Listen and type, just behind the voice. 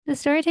The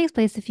story takes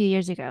place a few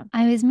years ago.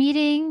 I was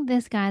meeting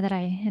this guy that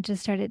I had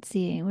just started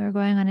seeing. We were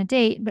going on a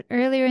date, but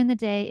earlier in the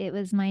day, it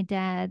was my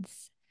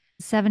dad's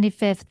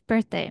 75th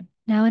birthday.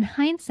 Now, in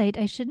hindsight,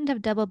 I shouldn't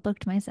have double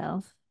booked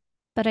myself,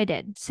 but I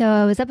did. So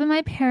I was up in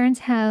my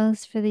parents'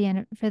 house for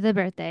the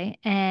birthday,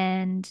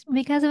 and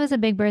because it was a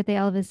big birthday,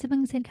 all of his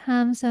siblings had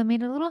come, so it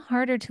made it a little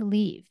harder to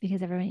leave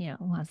because everyone,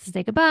 wants to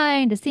say goodbye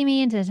and to see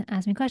me and to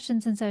ask me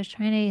questions. And so I was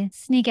trying to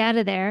sneak out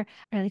of there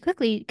really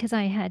quickly because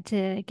I had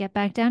to get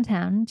back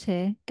downtown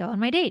to go on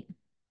my date.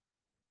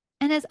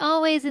 And as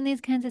always in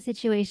these kinds of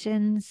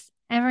situations,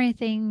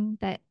 everything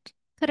that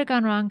could have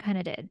gone wrong kind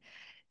of did.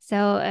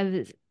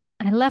 So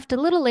I left a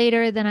little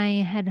later than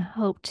I had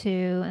hoped to,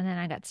 and then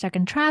I got stuck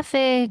in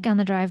traffic on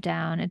the drive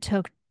down. It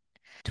took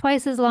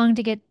twice as long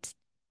to get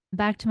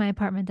back to my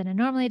apartment than it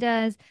normally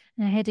does.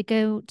 And I had to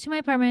go to my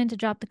apartment to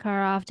drop the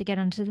car off to get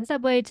onto the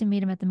subway to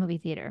meet him at the movie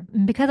theater.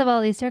 And because of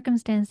all these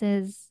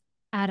circumstances,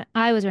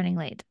 I was running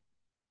late.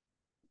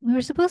 We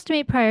were supposed to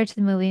meet prior to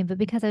the movie, but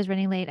because I was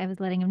running late, I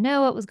was letting him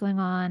know what was going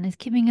on, I was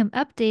keeping him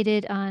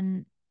updated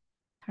on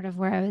sort of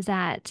where I was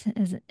at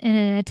as in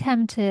an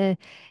attempt to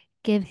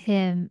give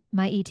him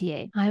my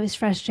ETA. I was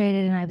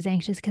frustrated and I was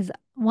anxious because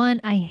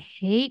one, I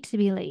hate to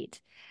be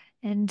late.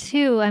 And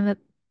two, I'm a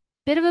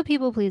bit of a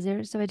people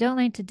pleaser, so I don't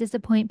like to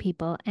disappoint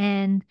people.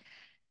 And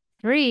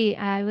three,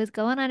 I was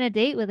going on a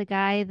date with a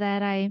guy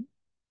that I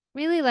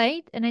really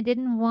liked and I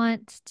didn't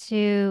want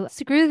to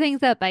screw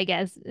things up, I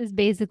guess, is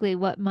basically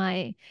what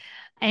my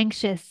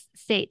anxious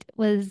state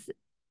was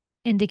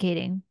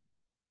indicating.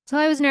 So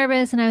I was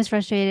nervous and I was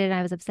frustrated and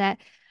I was upset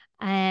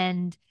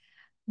and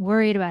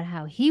worried about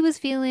how he was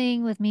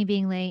feeling with me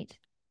being late.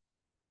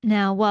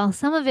 Now, while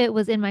some of it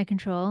was in my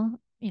control,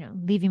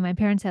 leaving my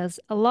parents' house,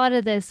 a lot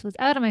of this was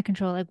out of my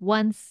control. Like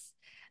once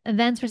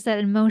events were set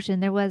in motion,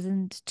 there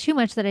wasn't too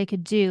much that I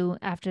could do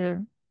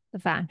after the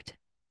fact.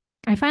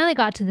 I finally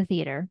got to the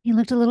theater. He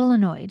looked a little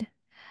annoyed,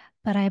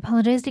 but I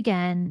apologized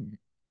again.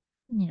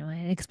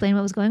 I explained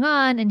what was going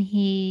on, and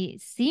he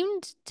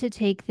seemed to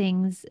take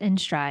things in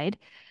stride.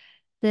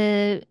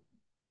 The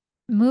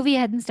movie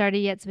hadn't started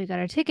yet, so we got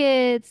our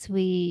tickets,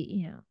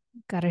 we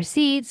got our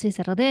seats, we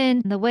settled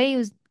in. The way he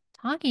was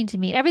talking to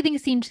me, everything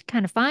seemed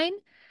kind of fine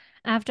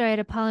after I had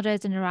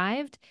apologized and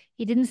arrived.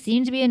 He didn't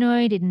seem to be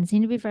annoyed, he didn't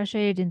seem to be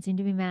frustrated, didn't seem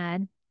to be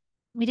mad.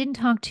 We didn't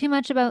talk too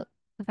much about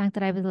the fact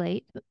that I was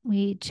late.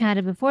 We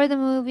chatted before the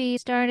movie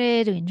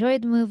started, we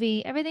enjoyed the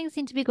movie, everything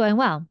seemed to be going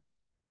well.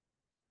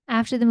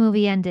 After the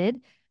movie ended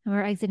and we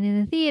were exiting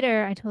the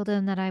theater, I told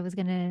him that I was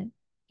going to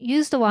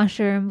use the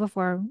washroom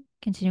before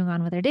continuing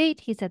on with our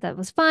date. He said that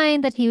was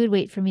fine, that he would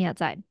wait for me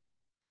outside.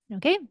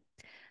 Okay.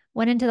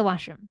 Went into the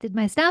washroom, did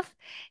my stuff,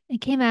 and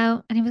came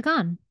out and he was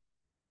gone.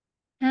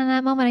 And at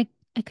that moment,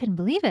 I couldn't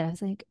believe it. I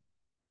was like,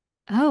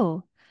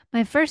 oh,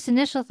 my first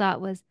initial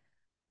thought was,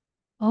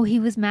 oh,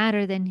 he was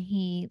madder than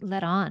he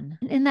let on.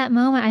 In that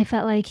moment, I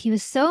felt like he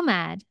was so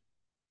mad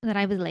that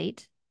I was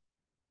late.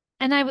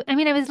 And I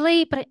mean, I was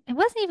late, but I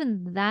wasn't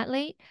even that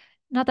late.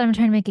 Not that I'm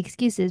trying to make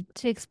excuses, but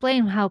to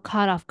explain how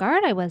caught off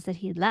guard I was that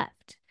he had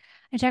left.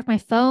 I checked my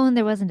phone,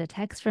 there wasn't a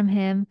text from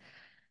him.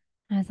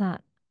 And I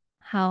thought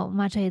how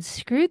much I had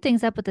screwed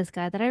things up with this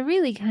guy that I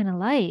really kind of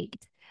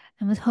liked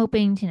and was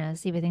hoping to,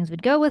 see where things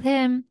would go with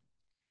him.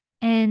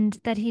 And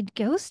that he'd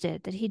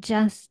ghosted, that he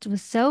just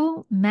was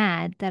so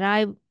mad that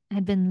I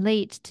had been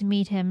late to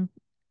meet him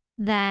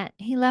that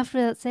he left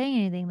without saying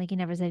anything. Like he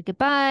never said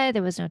goodbye.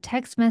 There was no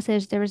text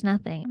message. There was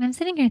nothing. And I'm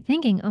sitting here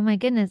thinking, oh my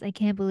goodness, I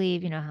can't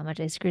believe, how much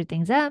I screwed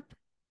things up.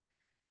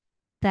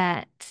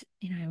 That,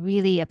 I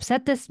really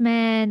upset this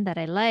man that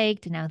I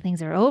liked. And now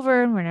things are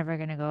over and we're never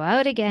going to go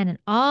out again. And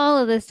all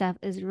of this stuff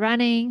is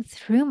running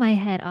through my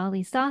head, all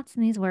these thoughts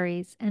and these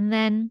worries. And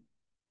then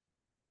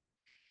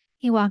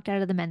he walked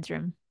out of the men's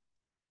room.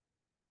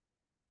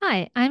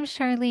 Hi, I'm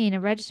Charlene,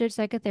 a registered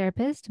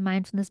psychotherapist,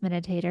 mindfulness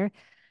meditator,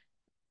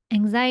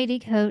 anxiety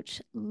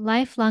coach,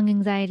 lifelong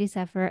anxiety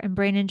sufferer, and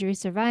brain injury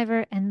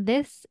survivor, and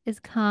this is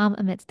Calm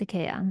Amidst the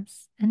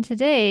Chaos. And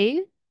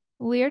today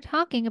we are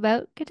talking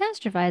about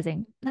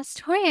catastrophizing. That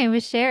story I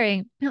was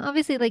sharing,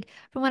 obviously, like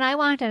from when I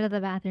walked out of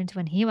the bathroom to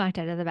when he walked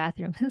out of the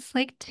bathroom, it's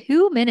like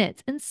 2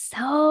 minutes, and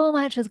so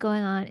much was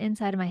going on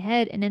inside of my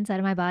head and inside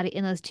of my body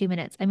in those 2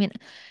 minutes. I mean,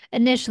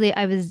 initially,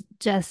 I was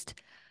just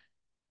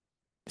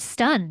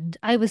stunned.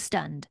 I was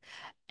stunned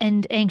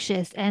and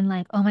anxious and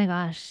like, oh my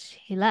gosh,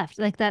 he left.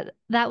 Like that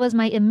was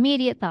my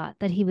immediate thought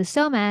that he was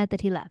so mad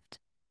that he left.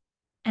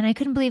 And I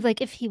couldn't believe like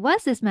if he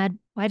was this mad,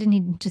 why didn't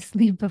he just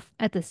leave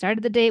at the start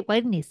of the date? Why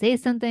didn't he say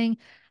something?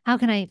 How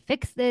can I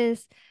fix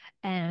this?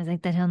 And I was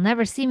like, that he'll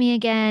never see me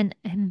again.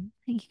 And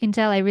you can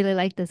tell I really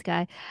like this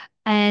guy.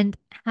 And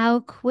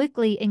how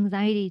quickly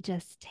anxiety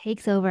just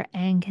takes over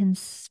and can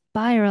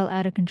spiral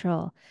out of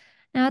control.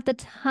 Now, at the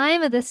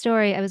time of this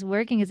story, I was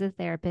working as a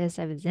therapist.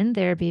 I was in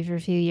therapy for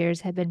a few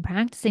years, had been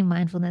practicing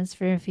mindfulness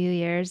for a few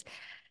years.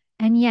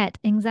 And yet,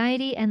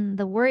 anxiety and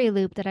the worry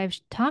loop that I've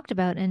talked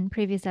about in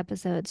previous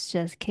episodes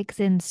just kicks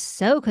in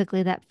so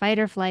quickly. That fight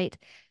or flight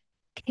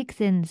kicks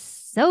in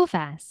so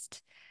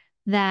fast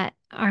that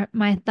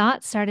my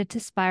thoughts started to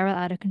spiral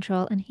out of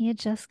control, and he had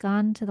just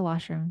gone to the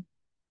washroom.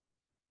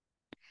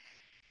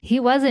 He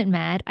wasn't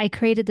mad. I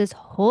created this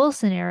whole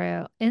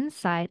scenario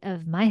inside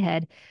of my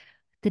head.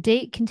 The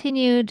date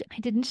continued. I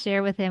didn't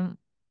share with him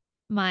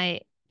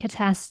my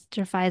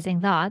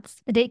catastrophizing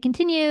thoughts. The date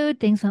continued.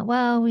 Things went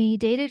well. We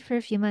dated for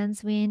a few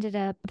months.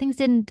 Things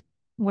didn't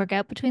work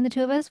out between the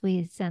two of us.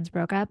 We since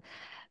broke up.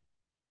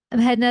 It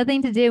had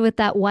nothing to do with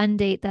that one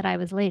date that I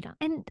was late on.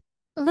 And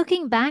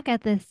looking back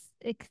at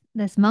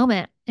this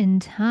moment in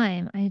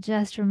time, I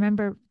just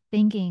remember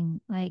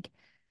thinking like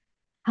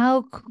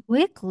how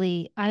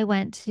quickly I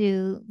went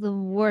to the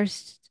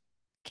worst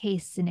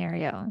case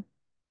scenario.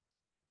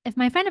 If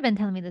my friend had been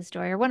telling me this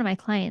story or one of my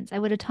clients, I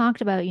would have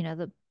talked about,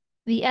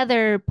 the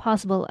other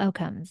possible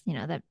outcomes,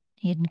 that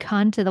he had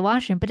gone to the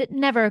washroom, but it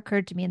never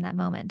occurred to me in that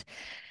moment.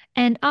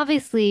 And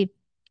obviously,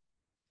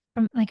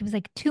 from like it was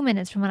like 2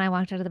 minutes from when I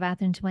walked out of the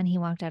bathroom to when he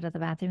walked out of the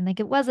bathroom. Like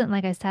it wasn't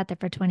like I sat there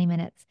for 20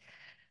 minutes,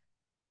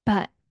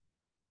 but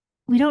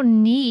we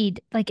don't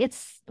need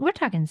we're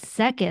talking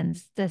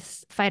seconds.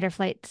 This fight or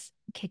flight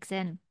kicks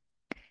in.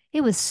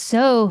 It was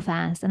so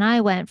fast, and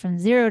I went from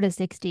 0 to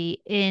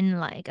 60 in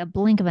like a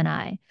blink of an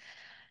eye.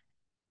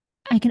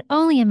 I can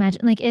only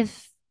imagine, like,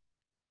 if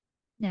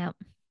now,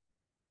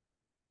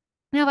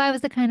 now if I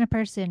was the kind of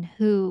person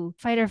who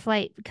fight or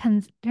flight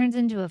turns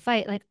into a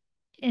fight, like,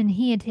 and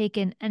he had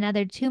taken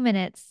another 2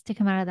 minutes to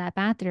come out of that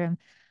bathroom,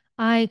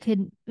 I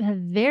could have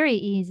very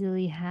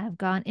easily have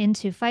gone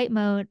into fight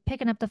mode,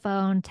 picking up the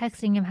phone,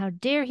 texting him, how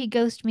dare he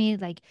ghost me,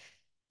 like,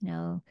 you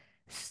know,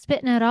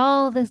 spitting out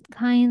all this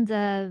kinds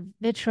of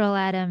vitriol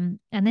at him.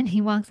 And then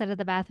he walks out of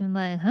the bathroom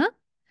like, huh?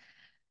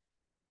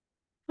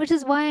 Which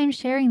is why I'm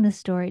sharing this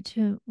story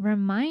to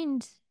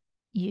remind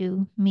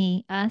you,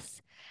 me,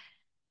 us,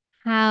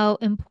 how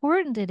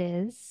important it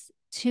is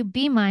to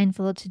be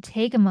mindful, to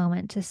take a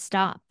moment, to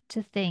stop,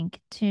 to think,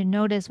 to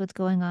notice what's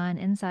going on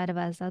inside of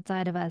us,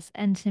 outside of us,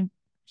 and to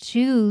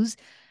choose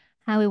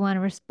how we want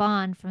to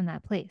respond from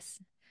that place.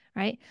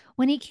 Right.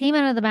 When he came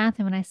out of the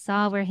bathroom and I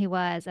saw where he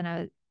was, and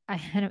I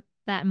had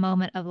that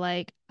moment of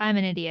like, I'm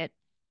an idiot.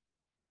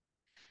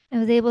 I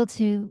was able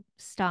to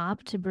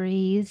stop, to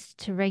breathe,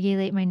 to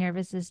regulate my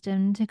nervous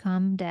system, to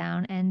calm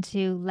down, and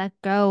to let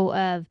go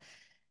of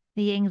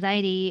the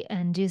anxiety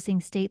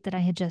inducing state that I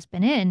had just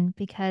been in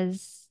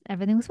because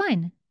everything was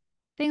fine.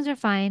 Things are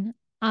fine.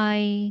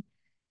 I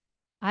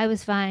I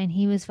was fine,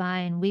 he was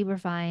fine, we were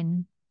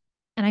fine,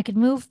 and I could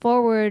move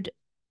forward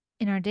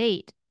in our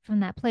date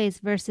from that place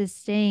versus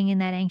staying in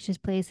that anxious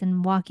place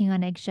and walking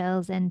on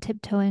eggshells and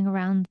tiptoeing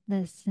around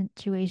the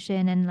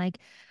situation and like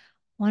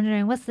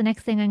wondering what's the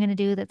next thing I'm going to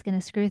do that's going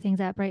to screw things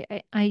up,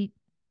 right? I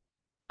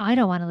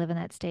don't want to live in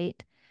that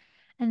state.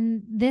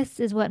 And this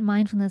is what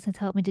mindfulness has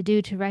helped me to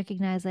do, to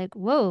recognize like,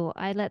 whoa,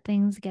 I let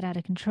things get out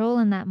of control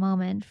in that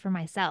moment for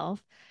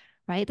myself,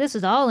 right? This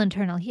was all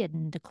internal. He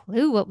hadn't a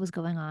clue what was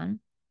going on.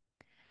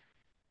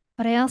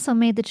 But I also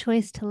made the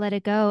choice to let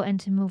it go and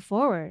to move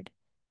forward.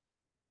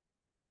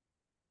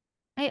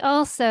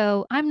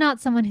 I'm not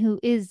someone who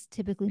is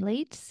typically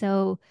late.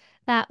 So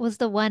that was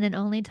the one and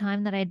only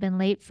time that I'd been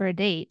late for a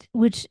date,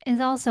 which is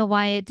also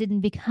why it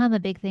didn't become a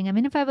big thing. I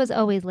mean, if I was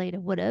always late,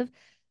 it would have,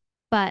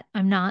 but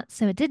I'm not.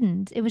 So it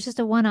didn't. It was just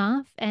a one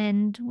off.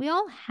 And we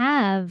all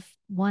have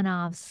one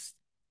offs.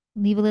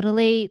 Leave a little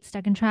late,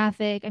 stuck in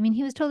traffic. I mean,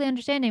 he was totally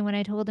understanding when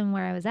I told him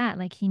where I was at.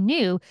 Like he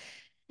knew.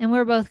 And we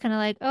are both kind of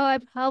like, oh, I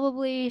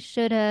probably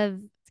should have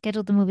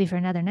scheduled the movie for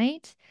another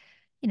night.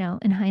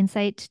 In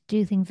hindsight,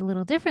 do things a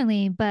little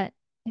differently, but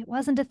it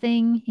wasn't a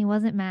thing. He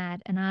wasn't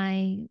mad. And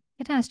I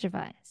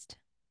catastrophized.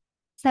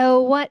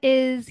 So, what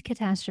is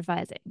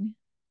catastrophizing?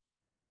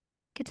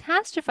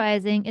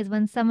 Catastrophizing is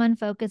when someone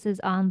focuses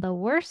on the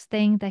worst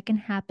thing that can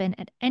happen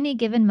at any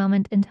given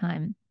moment in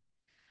time.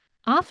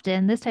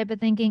 Often, this type of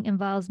thinking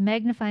involves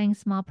magnifying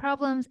small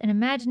problems and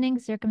imagining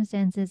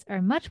circumstances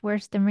are much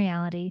worse than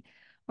reality,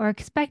 or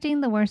expecting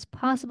the worst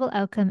possible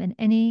outcome in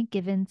any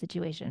given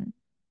situation.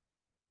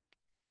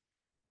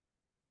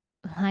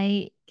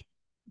 Like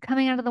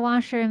coming out of the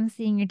washroom,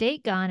 seeing your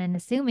date gone, and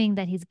assuming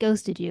that he's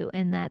ghosted you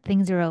and that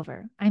things are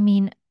over. I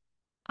mean,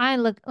 I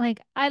look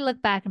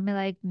back and be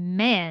like,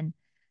 man,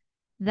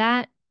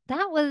 that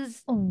that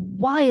was a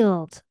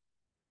wild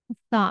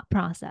thought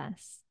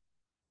process.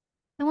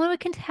 And when we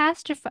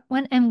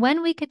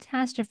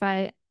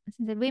catastrophize,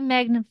 we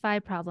magnify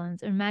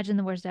problems, imagine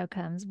the worst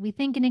outcomes. We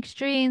think in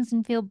extremes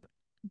and feel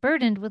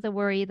burdened with a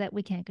worry that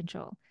we can't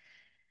control.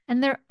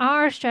 And there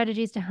are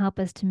strategies to help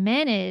us to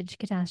manage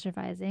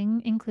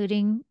catastrophizing,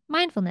 including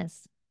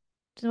mindfulness,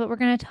 which is what we're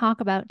going to talk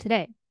about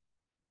today.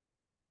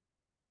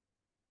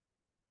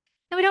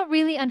 And we don't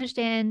really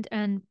understand,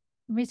 and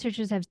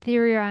researchers have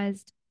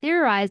theorized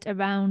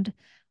around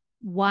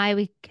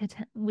why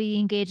we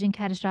engage in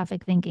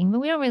catastrophic thinking, but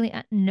we don't really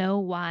know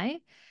why.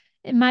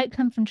 It might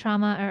come from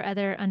trauma or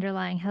other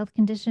underlying health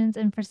conditions,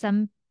 and for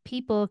some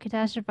people,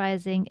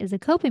 catastrophizing is a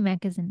coping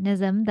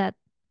mechanism that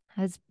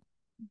has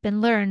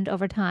been learned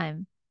over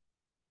time.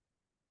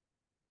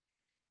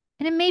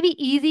 And it may be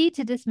easy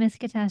to dismiss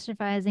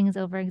catastrophizing as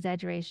over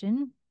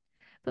exaggeration,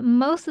 But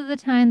most of the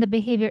time, the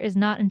behavior is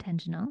not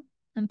intentional,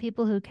 and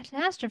people who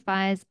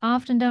catastrophize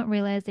often don't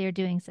realize they are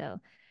doing so.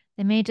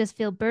 They may just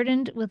feel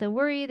burdened with a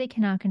worry they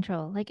cannot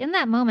control. Like in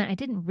that moment, I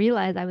didn't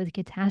realize I was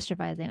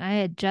catastrophizing. I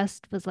had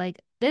just was like,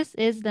 this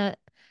is the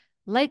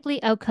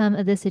likely outcome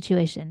of this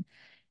situation.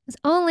 It's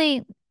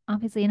only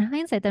obviously in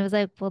hindsight that I was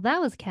like, well,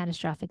 that was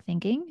catastrophic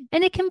thinking.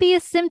 And it can be a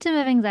symptom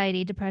of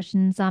anxiety,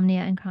 depression,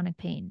 insomnia, and chronic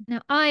pain.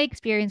 Now, I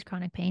experience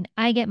chronic pain.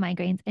 I get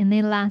migraines and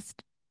they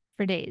last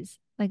for days.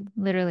 Like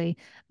literally,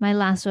 my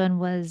last one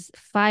was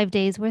 5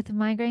 days worth of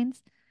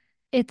migraines.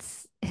 It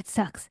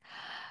sucks.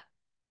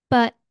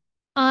 But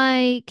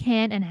I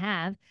can and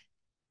have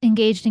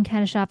engaged in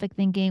catastrophic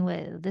thinking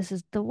with this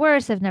is the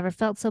worst. I've never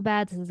felt so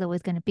bad. This is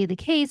always going to be the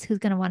case. Who's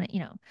going to want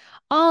to,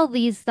 all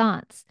these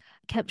thoughts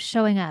kept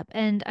showing up.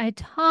 And I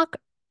talk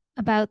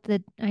about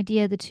the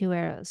idea of the two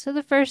arrows. So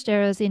the first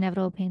arrow is the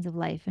inevitable pains of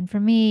life. And for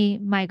me,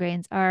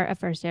 migraines are a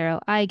first arrow.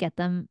 I get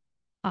them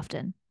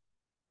often.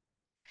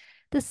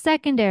 The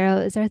second arrow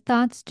is our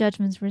thoughts,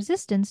 judgments,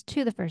 resistance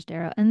to the first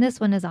arrow. And this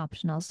one is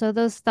optional. So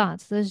those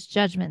thoughts, those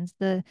judgments,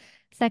 the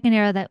second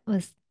arrow that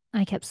was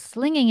I kept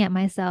slinging at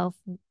myself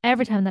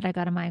every time that I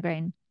got a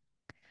migraine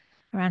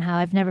around how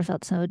I've never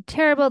felt so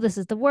terrible. This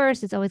is the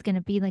worst. It's always going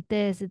to be like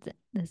this.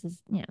 This is,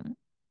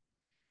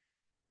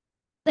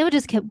 they would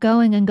just keep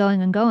going and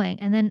going and going.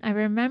 And then I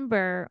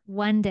remember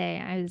one day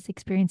I was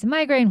experiencing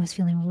migraine, was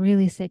feeling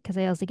really sick because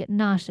I also get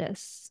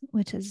nauseous,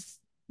 which is,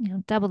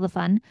 double the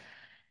fun.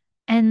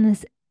 And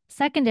this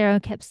second arrow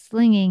kept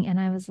slinging, and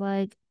I was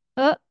like,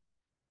 oh,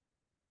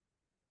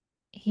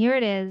 here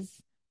it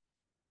is.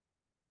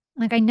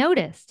 Like I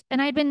noticed,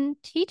 and I'd been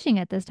teaching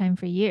at this time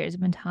for years.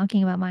 I've been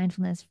talking about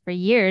mindfulness for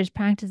years,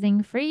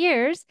 practicing for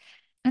years,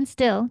 and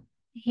still,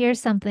 here's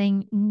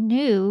something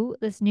new,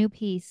 this new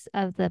piece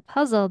of the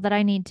puzzle that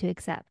I need to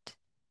accept.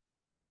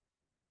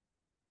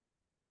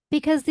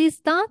 Because these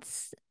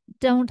thoughts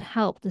don't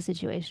help the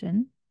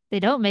situation. They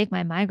don't make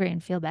my migraine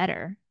feel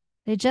better.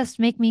 They just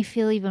make me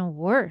feel even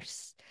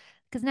worse.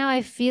 Because now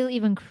I feel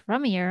even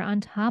crummier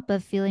on top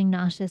of feeling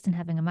nauseous and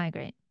having a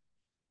migraine.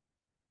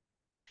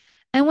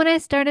 And when I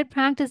started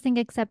practicing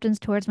acceptance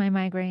towards my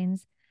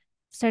migraines,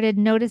 started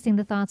noticing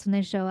the thoughts when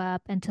they show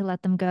up and to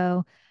let them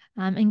go,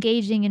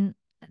 engaging in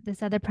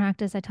this other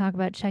practice I talk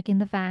about, checking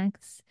the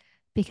facts,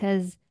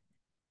 because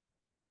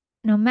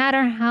no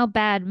matter how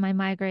bad my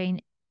migraines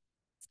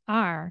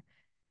are,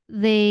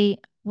 they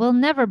will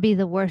never be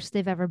the worst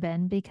they've ever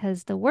been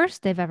because the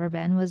worst they've ever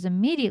been was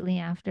immediately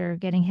after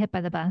getting hit by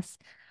the bus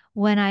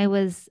when I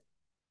was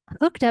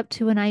hooked up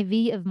to an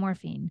IV of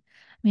morphine.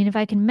 I mean, if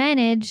I can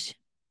manage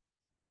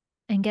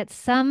and get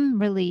some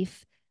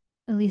relief,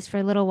 at least for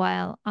a little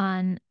while,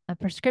 on a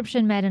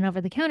prescription med and over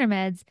the counter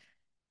meds,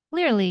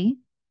 clearly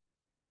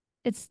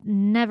it's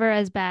never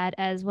as bad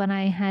as when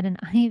I had an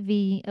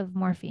IV of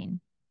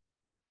morphine.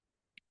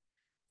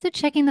 So,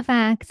 checking the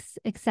facts,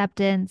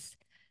 acceptance,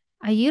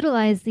 I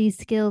utilize these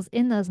skills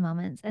in those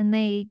moments and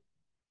they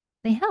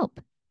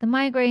help. The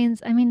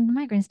migraines, I mean, the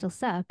migraines still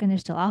suck and they're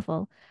still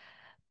awful,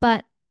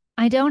 but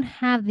I don't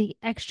have the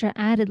extra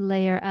added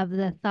layer of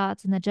the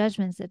thoughts and the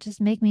judgments that just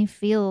make me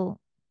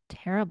feel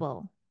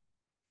terrible,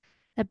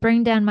 that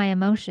bring down my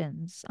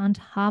emotions on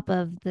top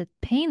of the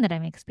pain that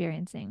I'm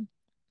experiencing.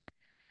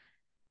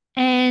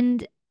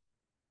 And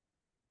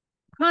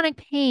chronic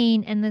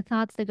pain and the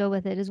thoughts that go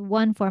with it is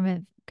one form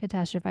of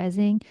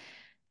catastrophizing.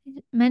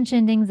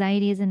 Mentioned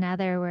anxiety is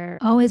another, where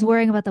always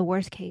worrying about the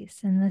worst case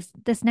and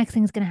this next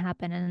thing's going to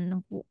happen,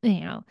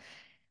 and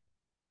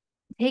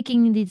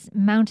taking these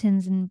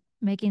mountains and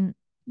making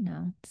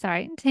no,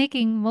 sorry,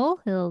 taking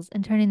molehills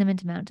and turning them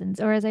into mountains.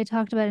 Or as I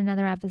talked about in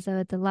another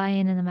episode, the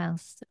lion and the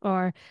mouse,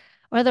 or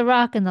the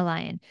rock and the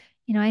lion.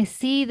 I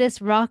see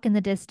this rock in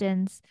the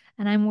distance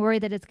and I'm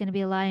worried that it's going to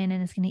be a lion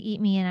and it's going to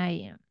eat me, and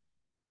I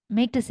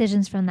make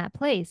decisions from that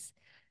place.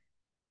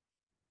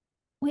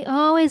 We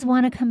always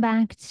want to come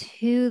back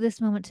to this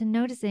moment, to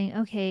noticing,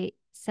 okay,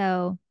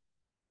 so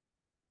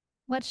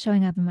what's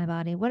showing up in my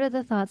body? What are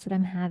the thoughts that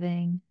I'm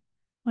having?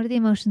 What are the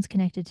emotions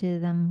connected to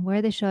them? Where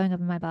are they showing up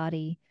in my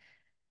body?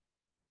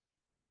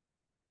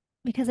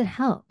 Because it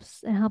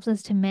helps. It helps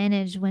us to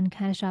manage when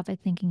catastrophic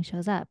thinking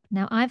shows up.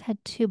 Now, I've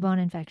had two bone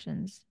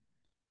infections,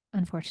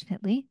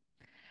 unfortunately.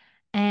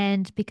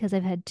 And because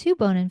I've had two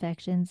bone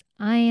infections,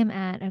 I am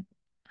at a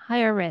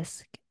higher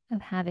risk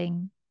of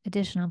having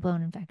additional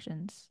bone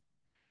infections,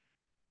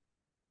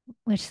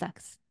 which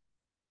sucks.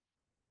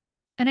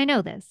 And I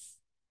know this,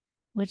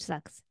 which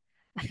sucks.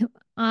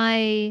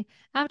 I,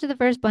 after the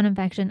first bone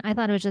infection, I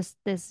thought it was just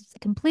this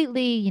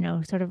completely,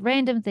 sort of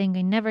random thing.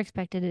 I never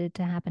expected it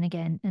to happen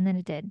again. And then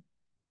it did.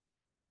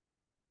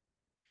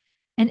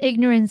 And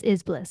ignorance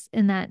is bliss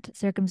in that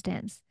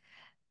circumstance.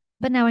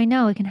 But now I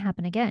know it can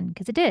happen again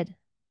because it did.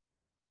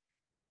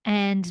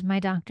 And my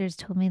doctors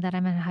told me that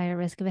I'm at a higher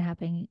risk of it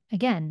happening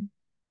again.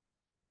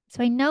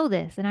 So I know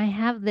this and I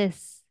have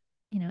this,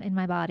 in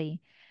my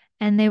body.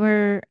 And they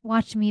were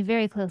watching me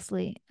very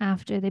closely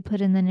after they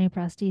put in the new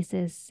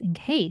prosthesis in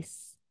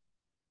case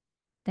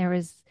there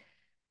was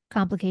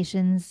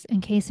complications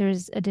in case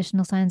there's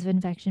additional signs of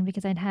infection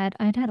because I'd had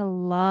a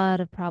lot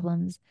of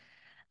problems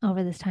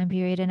over this time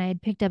period and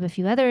I'd picked up a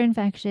few other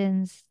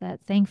infections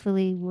that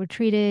thankfully were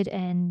treated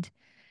and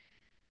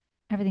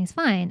everything's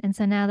fine. And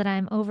so now that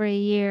I'm over a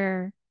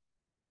year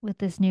with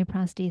this new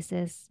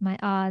prosthesis, my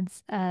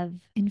odds of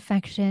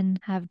infection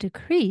have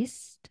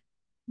decreased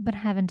but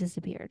haven't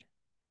disappeared.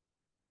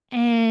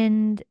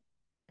 And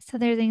so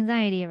there's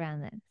anxiety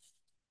around this.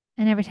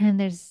 And every time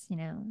there's,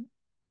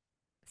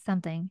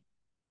 something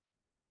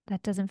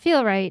that doesn't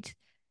feel right,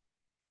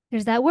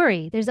 there's that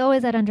worry. There's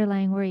always that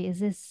underlying worry. Is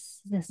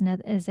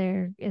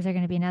there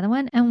going to be another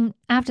one? And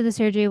after the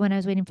surgery, when I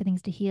was waiting for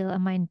things to heal,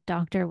 and my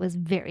doctor was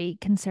very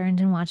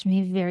concerned and watched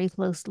me very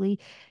closely,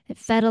 it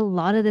fed a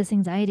lot of this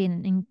anxiety,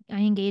 and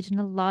I engaged in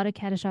a lot of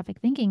catastrophic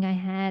thinking. I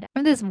had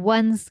this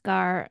one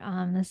scar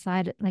on the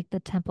side, like the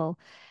temple,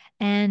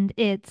 and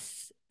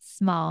it's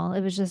small.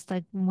 It was just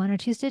like one or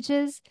two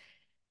stitches,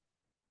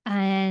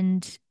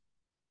 and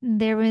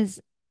there was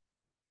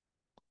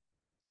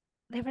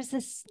there was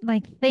this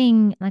like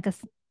thing,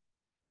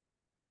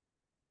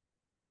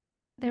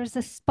 there was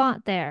this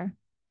spot there.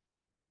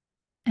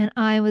 And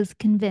I was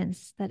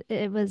convinced that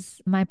it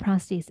was my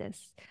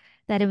prosthesis,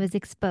 that it was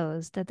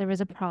exposed, that there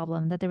was a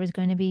problem, that there was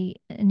going to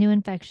be a new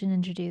infection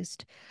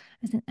introduced.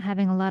 I was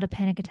having a lot of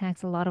panic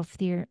attacks, a lot of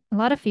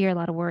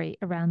worry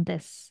around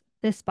this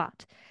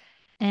spot.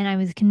 And I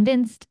was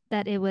convinced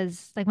that it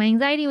was like my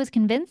anxiety was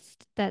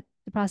convinced that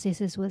the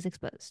prosthesis was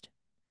exposed.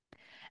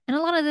 And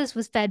a lot of this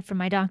was fed from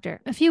my doctor.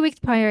 A few weeks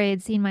prior, I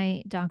had seen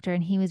my doctor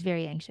and he was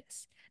very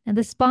anxious. Now,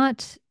 the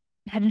spot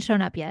hadn't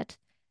shown up yet,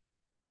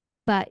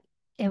 but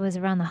it was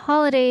around the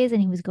holidays and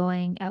he was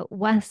going out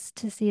west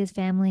to see his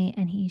family.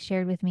 And he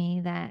shared with me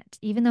that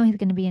even though he's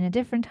going to be in a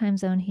different time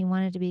zone, he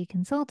wanted to be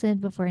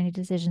consulted before any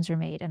decisions were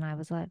made. And I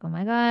was like, oh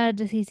my God,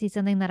 does he see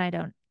something that I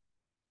don't?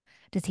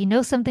 Does he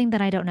know something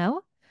that I don't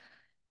know?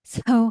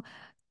 So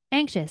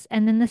anxious.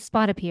 And then this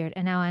spot appeared,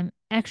 and now I'm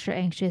extra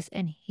anxious,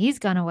 and he's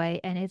gone away,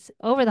 and it's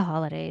over the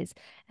holidays,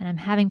 and I'm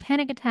having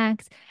panic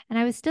attacks. And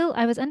I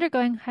was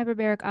undergoing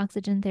hyperbaric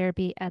oxygen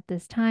therapy at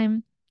this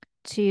time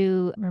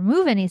to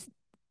remove any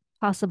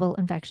possible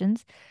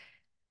infections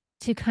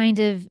to kind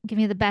of give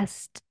me the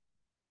best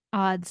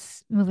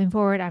odds moving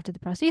forward after the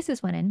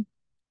prosthesis went in.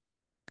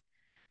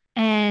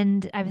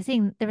 And I was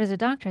seeing there was a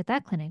doctor at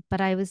that clinic, but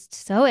I was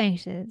so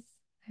anxious.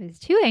 I was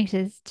too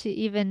anxious to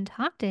even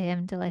talk to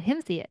him to let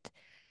him see it.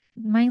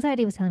 My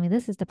anxiety was telling me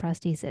this is the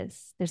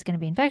prosthesis. There's going to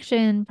be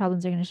infection,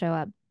 problems are going to show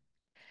up.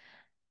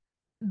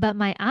 But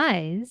my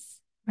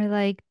eyes were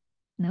like,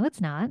 no, it's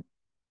not.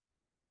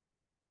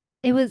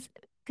 It was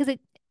because it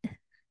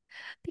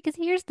because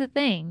here's the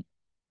thing.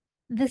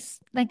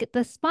 This like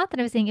the spot that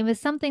I was seeing, it was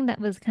something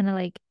that was kind of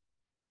like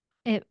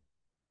it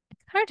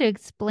hard to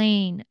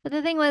explain. But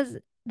the thing was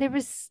there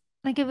was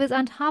like it was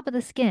on top of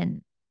the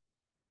skin,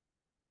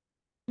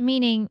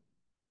 meaning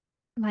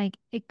like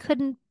it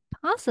couldn't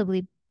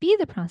possibly be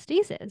the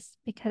prosthesis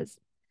because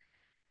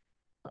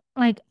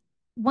like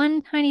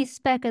one tiny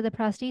speck of the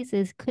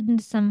prosthesis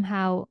couldn't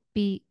somehow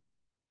be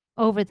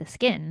over the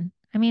skin.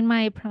 I mean,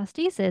 my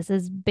prosthesis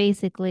is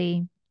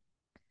basically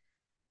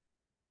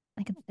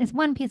like it's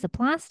one piece of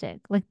plastic.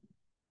 Like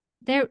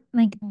there,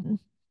 like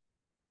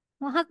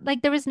well,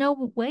 like there was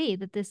no way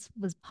that this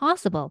was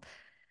possible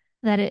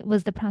that it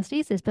was the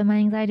prosthesis. But my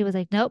anxiety was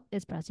like, nope,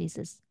 it's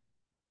prosthesis.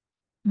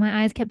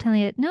 My eyes kept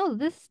telling it, no,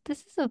 this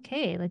is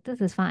okay. Like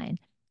this is fine.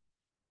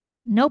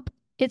 Nope,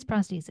 it's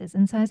prosthesis.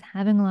 And so I was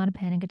having a lot of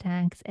panic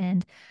attacks.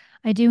 And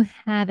I do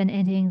have an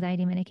anti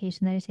anxiety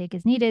medication that I take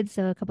as needed.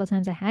 So a couple of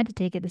times I had to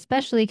take it,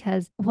 especially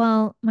because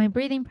while my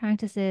breathing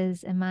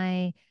practices and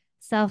my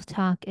self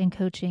talk and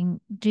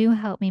coaching do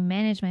help me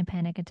manage my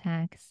panic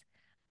attacks,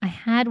 I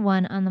had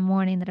one on the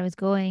morning that I was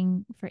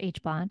going for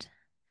HBOT.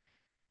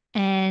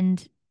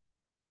 And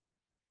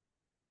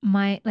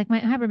my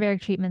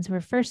hyperbaric treatments were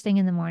first thing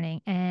in the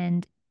morning.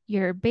 And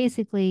you're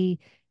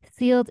basically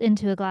sealed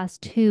into a glass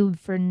tube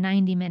for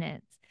 90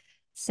 minutes.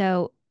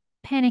 So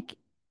panic,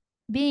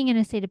 being in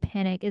a state of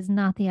panic is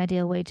not the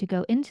ideal way to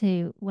go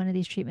into one of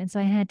these treatments. So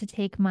I had to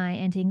take my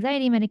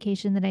anti-anxiety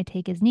medication that I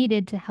take as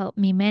needed to help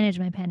me manage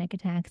my panic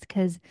attacks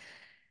because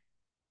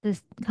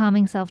this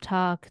calming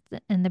self-talk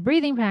and the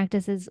breathing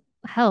practices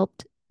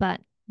helped, but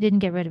didn't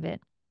get rid of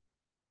it.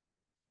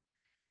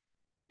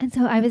 And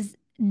so I was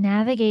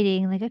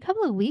navigating like a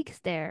couple of weeks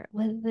there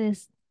with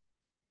this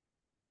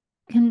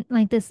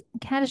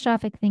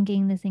catastrophic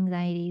thinking, this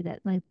anxiety that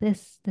like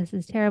this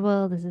is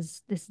terrible, this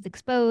is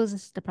exposed,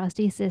 this is the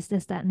prosthesis,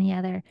 this, that, and the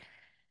other.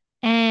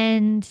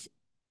 And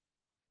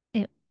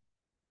it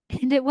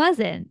and it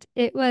wasn't.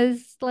 It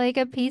was like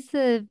a piece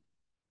of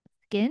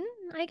skin,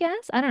 I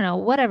guess. I don't know,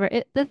 whatever.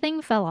 The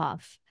thing fell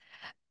off.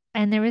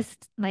 And there was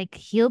like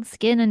healed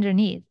skin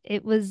underneath.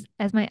 It was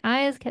as my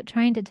eyes kept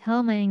trying to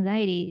tell my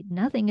anxiety,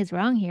 nothing is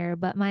wrong here,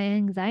 but my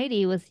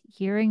anxiety was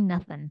hearing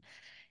nothing.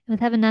 It was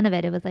having none of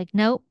it. It was like,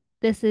 nope,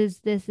 this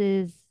is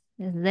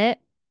it.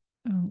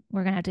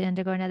 we're gonna have to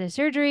undergo another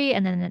surgery,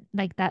 and then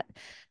like that,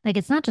 like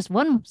it's not just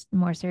one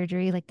more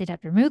surgery. Like they'd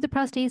have to remove the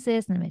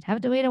prosthesis, and then we'd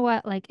have to wait a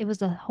while. Like it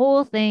was a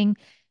whole thing,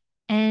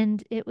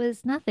 and it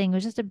was nothing. It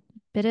was just a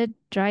bit of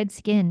dried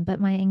skin, but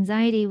my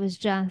anxiety was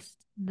just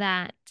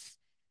that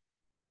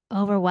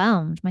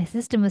overwhelmed. My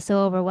system was so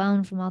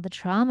overwhelmed from all the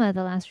trauma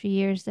the last few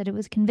years that it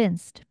was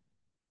convinced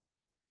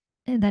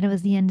that it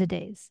was the end of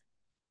days.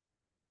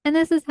 And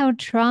this is how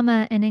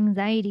trauma and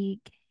anxiety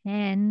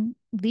can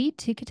lead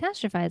to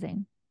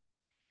catastrophizing.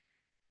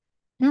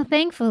 Now,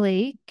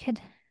 thankfully,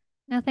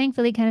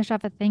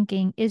 catastrophic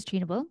thinking is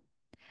treatable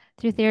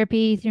through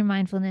therapy, through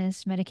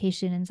mindfulness,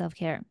 medication, and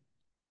self-care.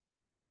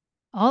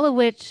 All of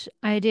which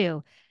I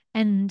do.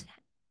 And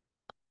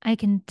I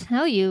can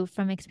tell you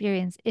from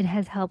experience, it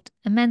has helped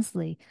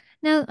immensely.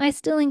 Now, I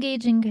still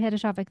engage in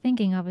catastrophic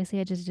thinking.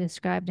 Obviously, I just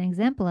described an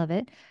example of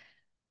it.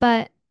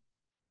 But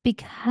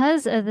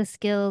because of the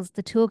skills,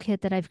 the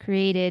toolkit that I've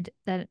created,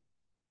 that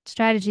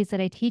strategies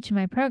that I teach in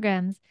my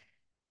programs,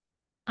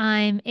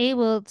 I'm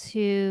able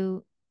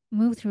to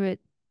move through it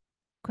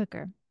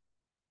quicker.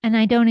 And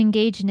I don't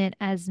engage in it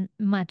as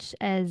much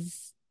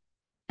as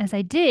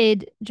I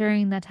did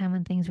during that time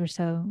when things were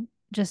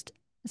just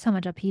so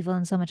much upheaval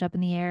and so much up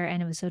in the air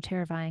and it was so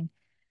terrifying.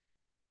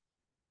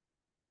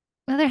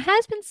 Well, there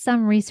has been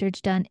some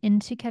research done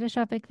into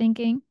catastrophic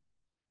thinking,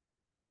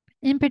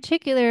 in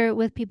particular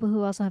with people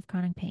who also have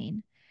chronic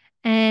pain.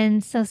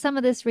 And so some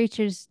of this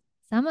research,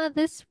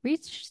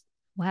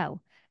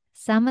 wow,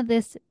 some of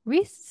this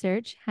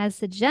research has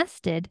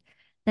suggested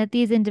that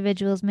these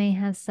individuals may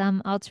have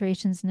some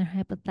alterations in their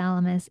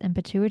hypothalamus and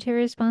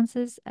pituitary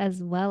responses,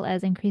 as well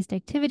as increased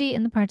activity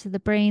in the parts of the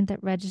brain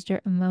that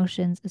register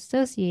emotions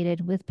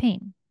associated with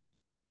pain.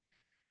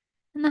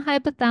 And the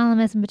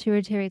hypothalamus and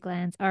pituitary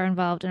glands are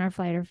involved in our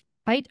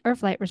fight or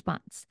flight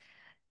response,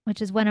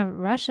 which is when a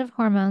rush of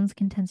hormones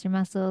can tense your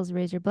muscles,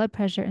 raise your blood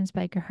pressure, and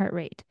spike your heart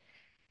rate.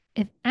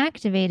 If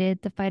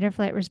activated, the fight or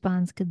flight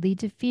response could lead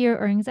to fear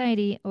or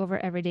anxiety over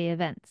everyday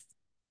events.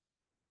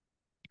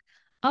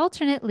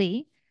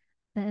 Alternately,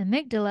 the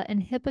amygdala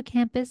and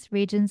hippocampus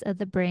regions of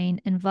the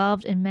brain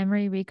involved in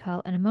memory,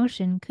 recall, and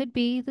emotion could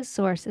be the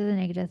source of the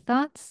negative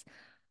thoughts,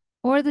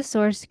 or the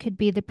source could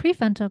be the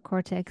prefrontal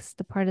cortex,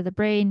 the part of the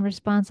brain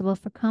responsible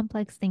for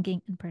complex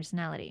thinking and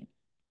personality.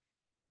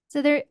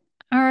 So there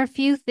are a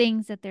few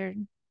things that they're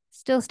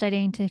still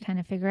studying to kind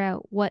of figure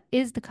out what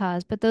is the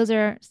cause, but those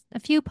are a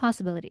few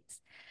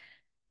possibilities.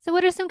 So,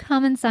 what are some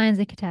common signs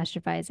of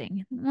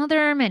catastrophizing? Well,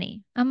 there are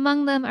many.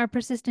 Among them are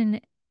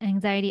persistent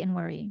anxiety and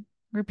worry,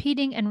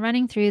 repeating and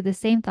running through the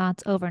same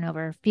thoughts over and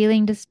over,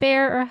 feeling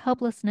despair or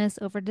helplessness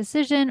over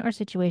decision or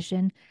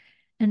situation,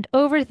 and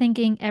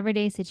overthinking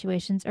everyday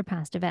situations or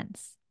past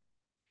events.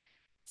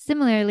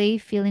 Similarly,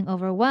 feeling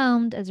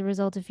overwhelmed as a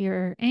result of fear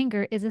or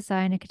anger is a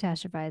sign of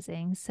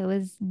catastrophizing.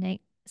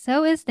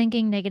 So is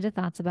thinking negative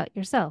thoughts about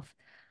yourself.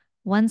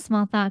 One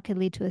small thought could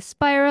lead to a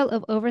spiral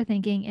of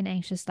overthinking and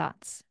anxious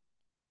thoughts.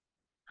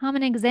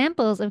 Common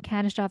examples of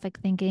catastrophic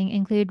thinking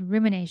include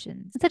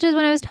ruminations, such as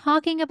when I was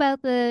talking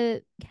about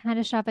the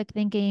catastrophic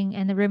thinking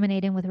and the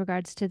ruminating with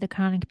regards to the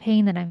chronic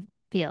pain that I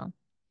feel.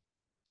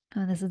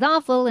 Oh, this is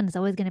awful and it's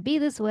always going to be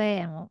this way.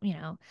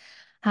 And,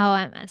 how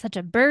I'm such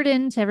a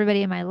burden to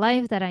everybody in my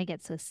life that I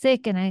get so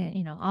sick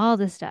and all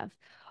this stuff.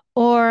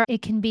 Or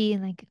it can be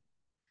like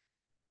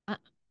uh,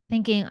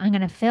 thinking, I'm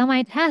going to fail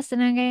my test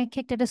and I'm going to get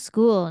kicked out of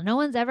school. No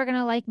one's ever going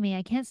to like me.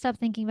 I can't stop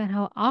thinking about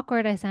how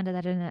awkward I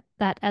sounded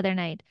that other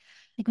night.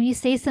 Like when you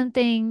say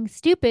something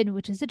stupid,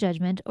 which is a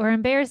judgment, or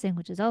embarrassing,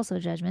 which is also a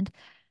judgment,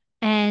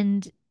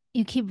 and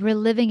you keep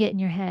reliving it in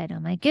your head. Oh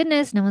my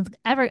goodness, who's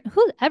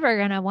ever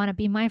gonna want to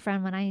be my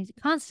friend when I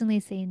constantly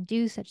say and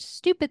do such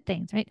stupid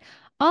things, right?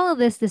 All of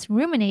this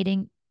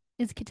ruminating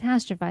is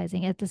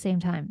catastrophizing at the same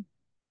time.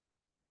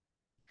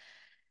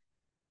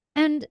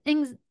 And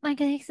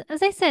like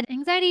as I said,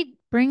 anxiety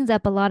brings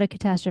up a lot of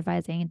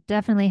catastrophizing. It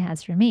definitely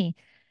has for me.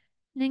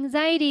 And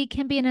anxiety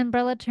can be an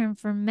umbrella term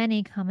for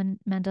many common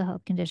mental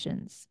health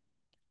conditions.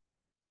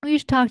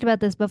 We've talked about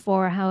this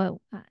before,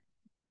 how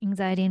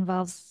anxiety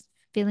involves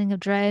feeling of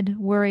dread,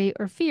 worry,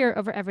 or fear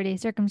over everyday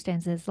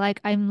circumstances, like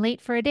I'm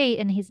late for a date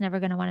and he's never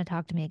going to want to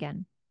talk to me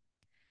again.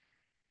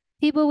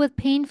 People with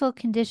painful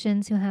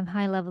conditions who have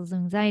high levels of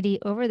anxiety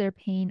over their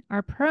pain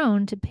are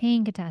prone to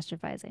pain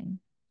catastrophizing.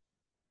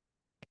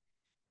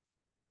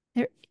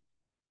 There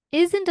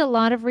isn't a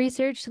lot of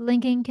research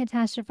linking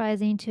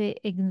catastrophizing to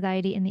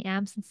anxiety in the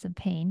absence of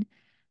pain.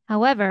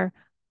 However,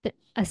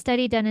 a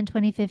study done in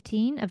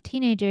 2015 of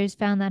teenagers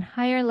found that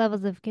higher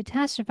levels of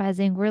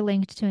catastrophizing were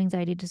linked to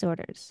anxiety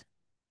disorders.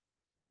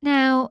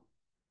 Now,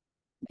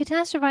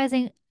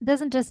 catastrophizing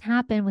doesn't just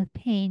happen with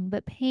pain,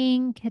 but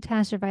pain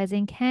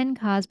catastrophizing can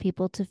cause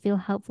people to feel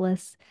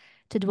helpless,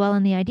 to dwell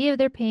on the idea of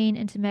their pain,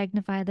 and to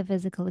magnify the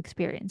physical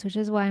experience, which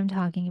is why I'm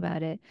talking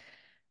about it,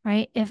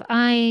 right? If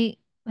I,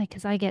 like,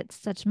 because I get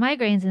such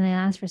migraines and they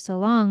last for so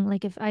long,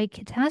 like, if I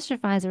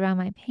catastrophize around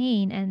my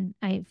pain and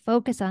I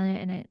focus on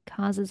it and it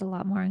causes a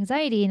lot more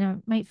anxiety, and I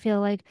might feel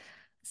like,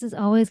 this is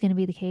always going to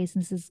be the case.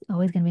 And this is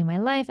always going to be my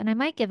life. And I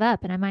might give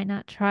up and I might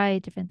not try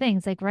different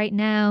things. Like right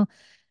now,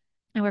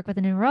 I work with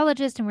a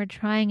neurologist and we're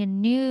trying a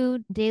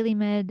new daily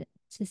med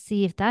to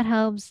see if that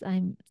helps.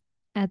 I'm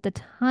at the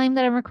time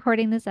that I'm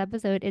recording this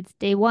episode, it's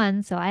day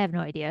one, so I have no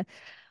idea.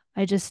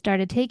 I just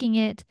started taking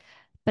it,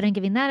 but I'm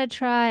giving that a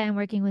try. I'm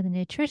working with a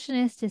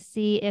nutritionist to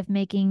see if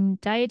making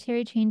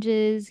dietary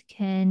changes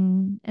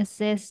can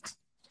assist.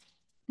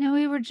 Now,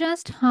 we were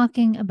just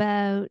talking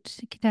about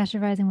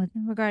catastrophizing with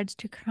regards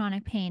to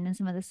chronic pain and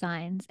some of the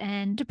signs.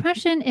 And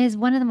depression is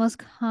one of the most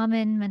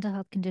common mental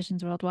health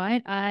conditions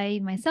worldwide. I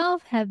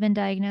myself have been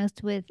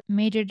diagnosed with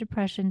major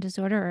depression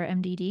disorder or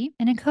MDD,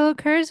 and it co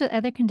occurs with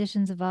other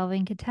conditions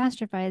involving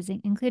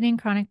catastrophizing, including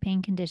chronic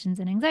pain conditions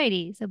and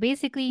anxiety. So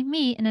basically,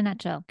 me in a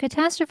nutshell.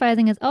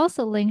 Catastrophizing is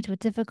also linked with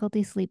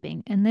difficulty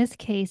sleeping. In this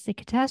case, the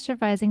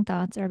catastrophizing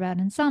thoughts are about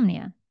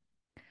insomnia.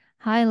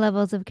 High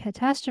levels of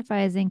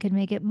catastrophizing could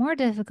make it more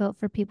difficult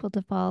for people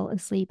to fall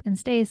asleep and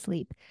stay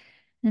asleep.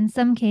 In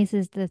some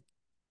cases, the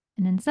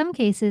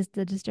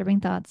disturbing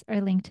thoughts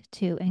are linked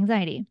to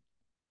anxiety.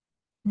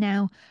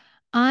 Now,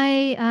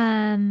 I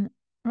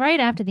right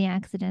after the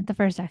accident, the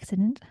first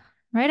accident,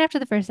 right after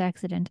the first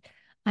accident,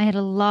 I had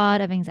a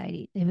lot of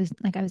anxiety. It was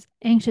like I was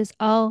anxious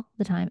all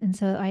the time, and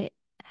so I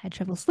had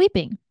trouble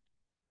sleeping.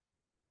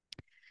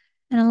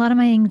 And a lot of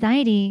my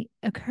anxiety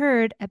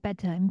occurred at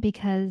bedtime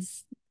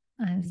because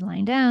I was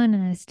lying down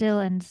and I was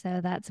still, and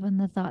so that's when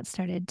the thoughts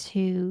started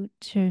to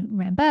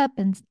ramp up,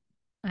 and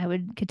I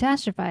would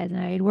catastrophize and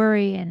I'd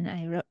worry and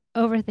I would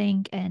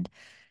overthink, and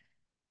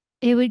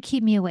it would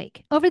keep me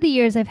awake. Over the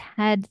years, I've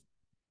had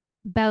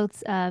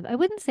bouts of, I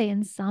wouldn't say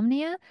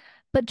insomnia,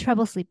 but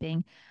trouble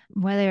sleeping,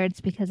 whether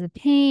it's because of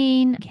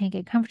pain, can't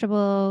get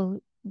comfortable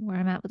where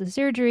I'm at with the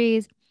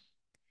surgeries,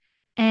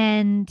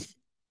 and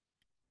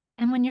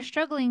when you're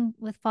struggling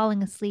with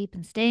falling asleep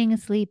and staying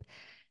asleep,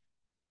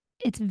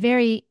 it's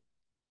very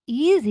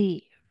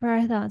easy for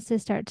our thoughts to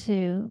start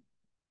to,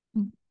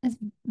 it's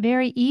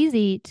very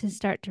easy to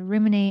start to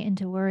ruminate and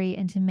to worry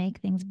and to make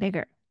things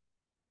bigger.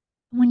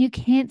 When you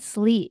can't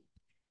sleep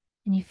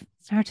and you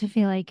start to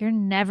feel like you're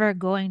never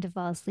going to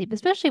fall asleep,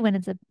 especially when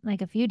it's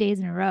like a few days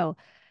in a row,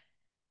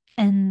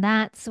 and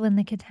that's when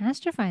the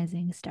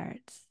catastrophizing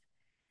starts.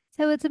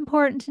 So it's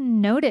important to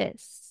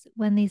notice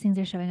when these things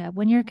are showing up,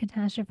 when you're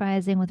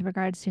catastrophizing with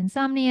regards to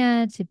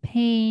insomnia, to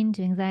pain,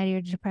 to anxiety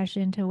or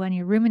depression, to when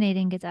your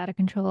ruminating gets out of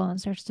control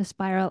and starts to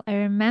spiral. I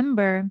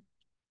remember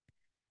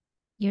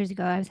years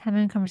ago, I was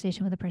having a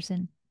conversation with a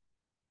person,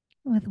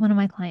 with one of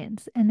my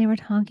clients, and they were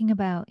talking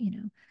about,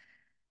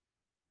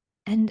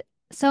 and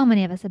so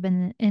many of us have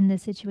been in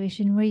this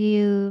situation where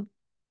you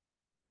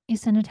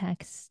send a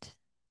text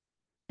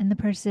and the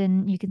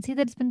person, you can see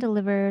that it's been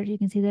delivered, you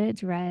can see that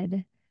it's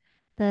read.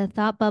 The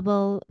thought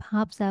bubble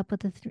pops up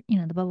with the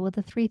bubble with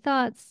the three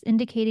thoughts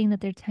indicating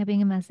that they're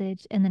typing a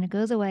message, and then it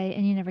goes away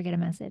and you never get a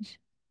message.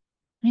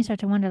 And you start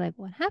to wonder, like,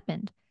 what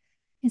happened?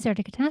 You start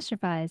to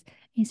catastrophize,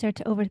 you start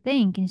to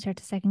overthink, and you start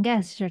to second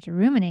guess, you start to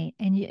ruminate,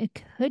 and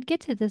it could get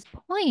to this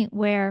point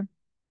where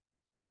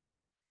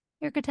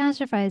you're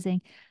catastrophizing.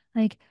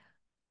 Like,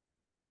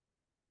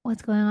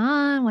 what's going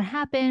on? What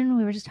happened?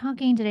 We were just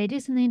talking. Did I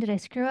do something? Did I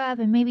screw up?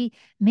 And maybe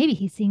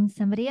he's seeing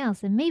somebody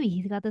else. And maybe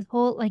he's got this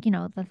whole, like,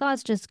 the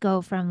thoughts just go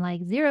from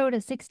like 0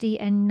 to 60.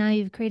 And now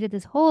you've created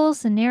this whole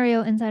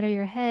scenario inside of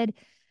your head.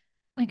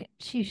 Like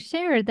she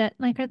shared that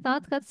like her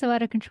thoughts got so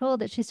out of control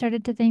that she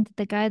started to think that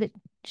the guy that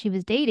she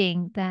was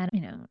dating that,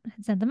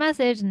 had sent the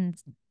message and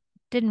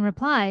didn't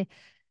reply,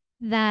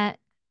 that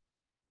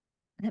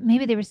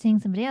maybe they were seeing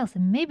somebody else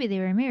and maybe they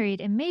were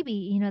married and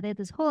maybe, they had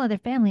this whole other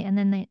family. And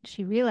then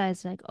she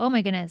realized, like, oh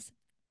my goodness,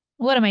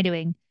 what am I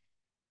doing?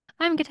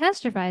 I'm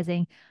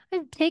catastrophizing.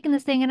 I've taken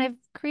this thing and I've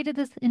created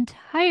this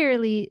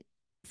entirely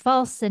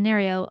false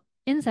scenario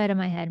inside of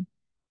my head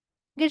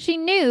because she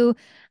knew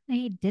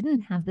I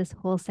didn't have this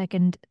whole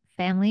second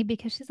family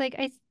because she's like,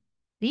 I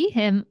see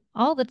him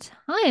all the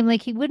time.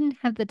 Like, he wouldn't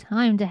have the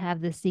time to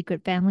have this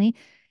secret family.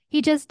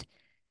 He just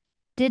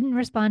didn't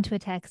respond to a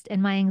text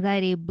and my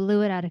anxiety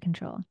blew it out of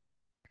control.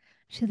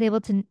 She was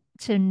able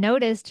to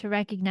notice, to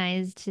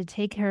recognize, to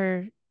take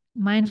her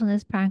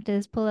mindfulness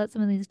practice, pull out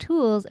some of these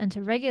tools and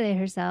to regulate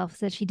herself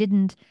so that she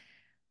didn't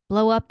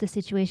blow up the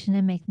situation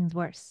and make things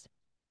worse.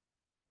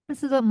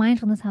 This is what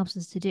mindfulness helps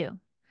us to do.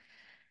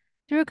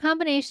 Through a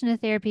combination of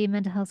therapy,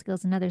 mental health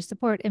skills, and other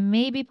support, it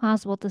may be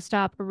possible to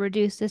stop or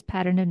reduce this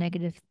pattern of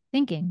negative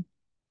thinking.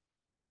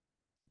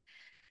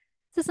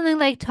 So something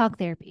like talk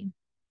therapy.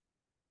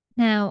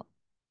 Now,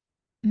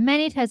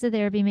 many types of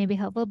therapy may be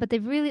helpful, but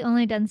they've really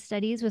only done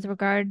studies with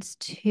regards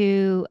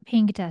to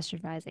pain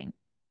catastrophizing.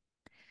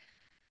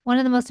 One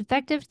of the most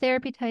effective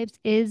therapy types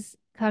is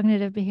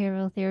cognitive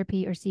behavioral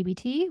therapy, or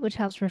CBT, which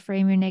helps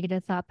reframe your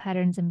negative thought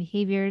patterns and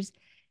behaviors.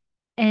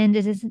 And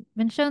it has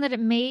been shown that it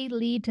may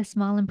lead to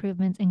small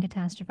improvements in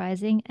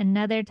catastrophizing.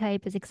 Another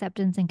type is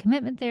acceptance and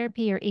commitment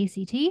therapy, or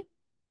ACT.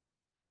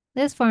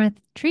 This form of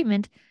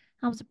treatment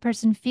helps a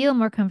person feel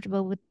more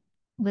comfortable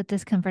with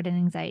discomfort and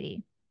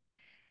anxiety.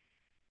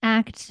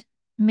 ACT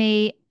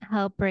may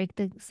help break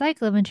the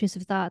cycle of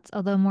intrusive thoughts,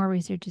 although more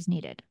research is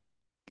needed.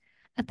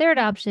 A third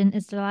option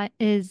is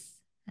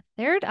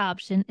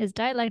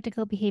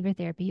dialectical behavior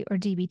therapy, or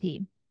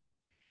DBT.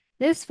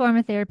 This form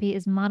of therapy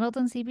is modeled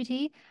on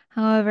CBT.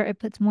 However, it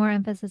puts more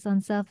emphasis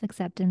on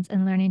self-acceptance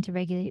and learning to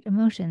regulate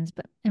emotions,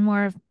 and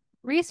more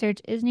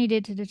research is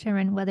needed to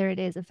determine whether it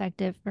is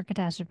effective for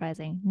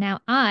catastrophizing.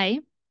 Now, I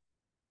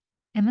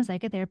am a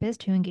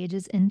psychotherapist who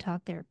engages in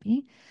talk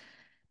therapy,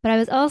 but I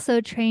was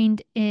also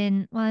trained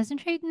in, well, I was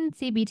trained in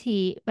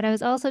CBT, but I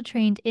was also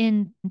trained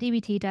in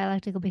DBT,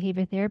 dialectical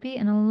behavior therapy,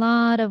 and a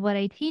lot of what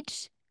I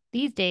teach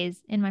these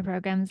days in my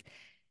programs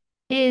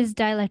is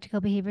dialectical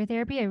behavior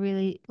therapy. I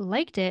really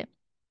liked it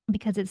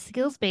because it's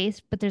skills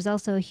based, but there's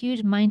also a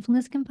huge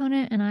mindfulness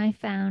component. And I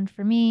found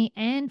for me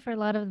and for a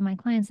lot of my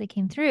clients that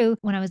came through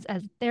when I was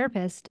as a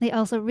therapist, they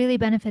also really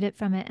benefited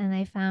from it. And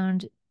they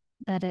found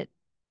that it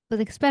was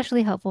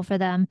especially helpful for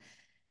them.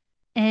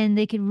 And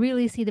they could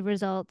really see the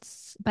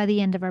results by the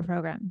end of our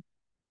program.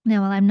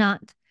 Now, while I'm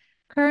not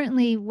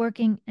currently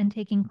working and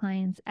taking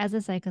clients as a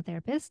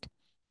psychotherapist,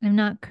 I'm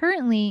not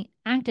currently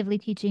actively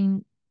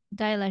teaching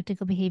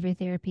dialectical behavior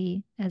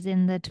therapy, as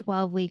in the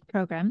 12-week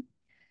program.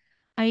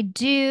 I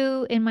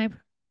do, in my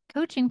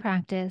coaching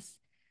practice,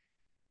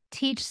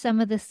 teach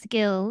some of the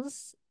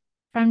skills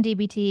from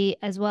DBT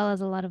as well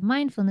as a lot of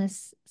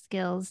mindfulness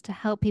skills to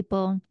help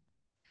people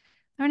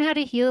learn how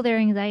to heal their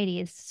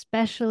anxiety,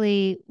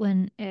 especially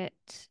when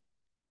it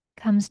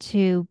comes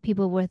to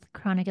people with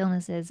chronic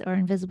illnesses or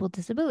invisible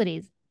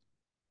disabilities.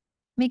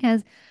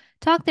 Because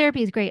talk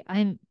therapy is great.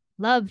 I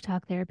love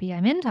talk therapy.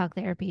 I'm in talk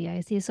therapy.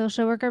 I see a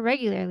social worker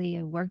regularly.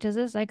 I worked as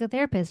a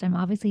psychotherapist. I'm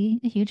obviously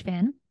a huge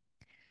fan.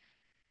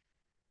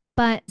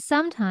 But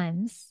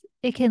sometimes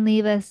it can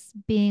leave us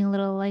being a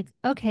little like,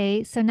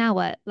 okay, so now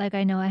what? Like,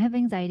 I know I have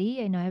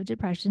anxiety. I know I have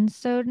depression.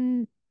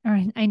 Or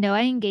I know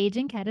I engage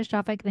in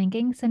catastrophic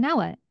thinking. So now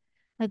what?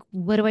 Like,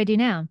 what do I do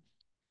now?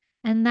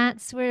 And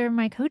that's where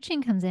my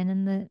coaching comes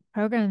in the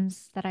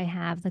programs that I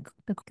have,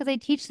 because I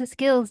teach the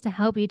skills to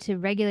help you to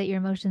regulate your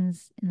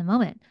emotions in the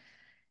moment,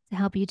 to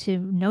help you to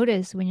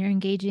notice when you're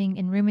engaging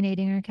in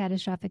ruminating or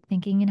catastrophic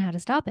thinking and how to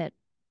stop it.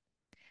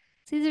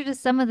 So these are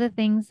just some of the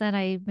things that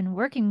I've been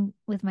working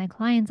with my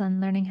clients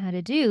on learning how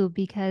to do,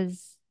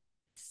 because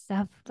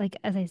stuff like,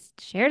 as I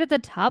shared at the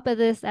top of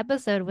this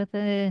episode with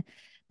the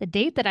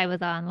date that I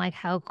was on, like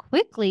how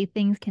quickly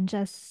things can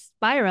just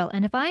spiral.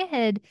 And if I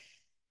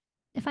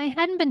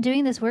hadn't been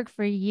doing this work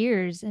for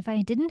years, if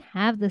I didn't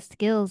have the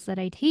skills that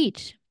I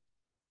teach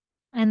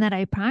and that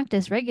I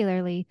practice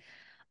regularly,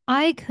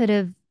 I could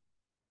have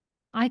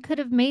I could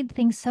have made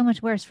things so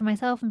much worse for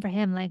myself and for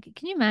him. Like,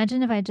 can you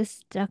imagine if I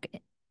just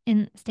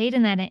stayed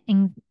in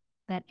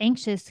that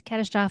anxious,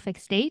 catastrophic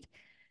state?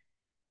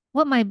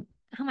 What my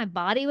How my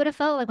body would have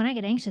felt like when I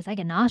get anxious, I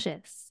get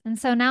nauseous. And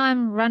so now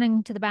I'm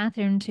running to the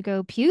bathroom to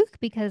go puke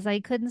because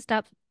I couldn't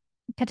stop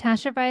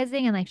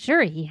catastrophizing. And like,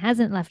 sure, he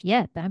hasn't left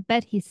yet, but I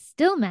bet he's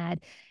still mad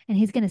and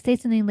he's going to say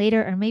something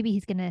later, or maybe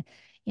he's going to,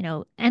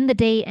 end the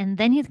date and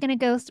then he's going to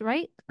ghost,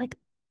 right? Like,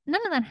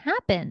 none of that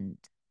happened.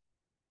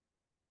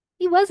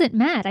 He wasn't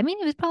mad. I mean,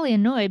 he was probably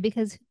annoyed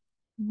because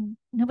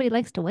nobody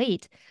likes to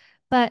wait,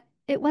 but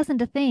it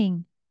wasn't a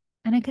thing.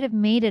 And I could have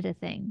made it a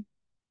thing.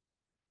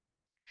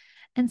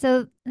 And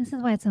so this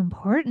is why it's so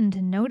important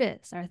to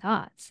notice our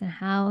thoughts and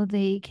how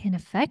they can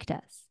affect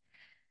us.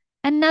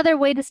 Another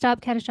way to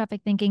stop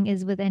catastrophic thinking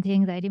is with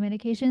anti-anxiety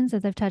medications.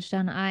 As I've touched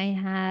on, I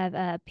have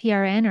a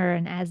PRN, or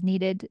an as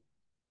needed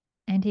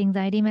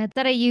anti-anxiety med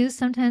that I use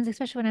sometimes,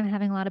 especially when I'm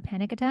having a lot of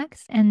panic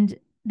attacks. And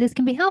this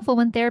can be helpful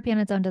when therapy on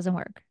its own doesn't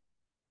work.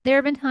 There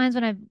have been times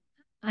when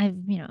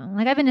I've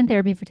been in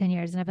therapy for 10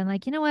 years and I've been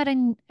like, you know what?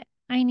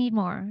 I need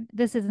more.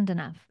 This isn't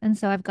enough. And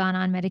so I've gone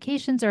on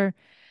medications, or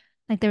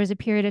like there was a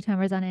period of time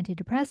where I was on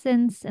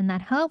antidepressants and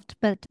that helped,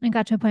 but I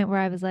got to a point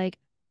where I was like,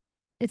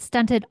 it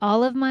stunted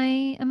all of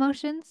my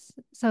emotions.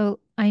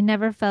 So I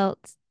never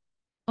felt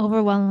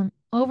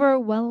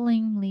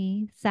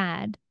overwhelmingly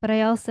sad, but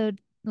I also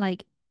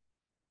like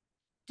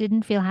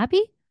didn't feel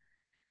happy.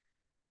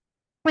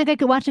 Like I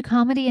could watch a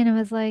comedy and it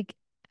was like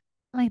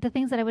the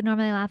things that I would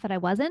normally laugh at, I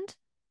wasn't.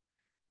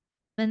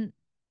 And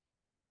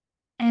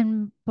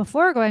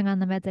before going on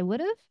the meds, I would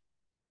have.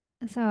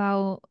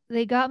 So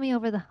they got me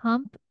over the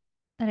hump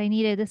that I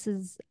needed. This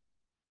is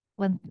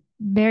when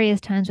various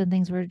times when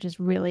things were just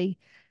really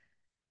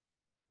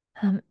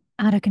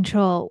out of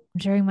control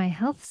during my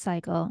health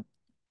cycle.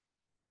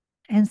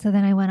 And so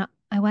then I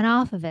went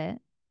off of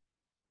it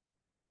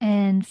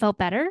and felt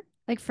better.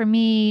 Like for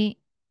me,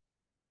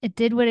 it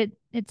did what it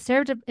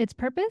served its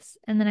purpose,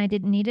 and then I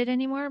didn't need it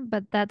anymore,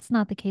 but that's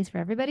not the case for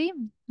everybody.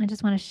 I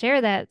just want to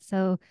share that,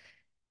 so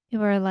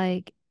you are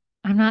like,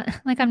 I'm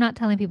not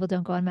telling people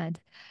don't go on meds,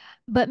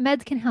 but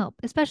meds can help.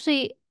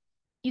 Especially,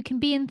 you can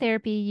be in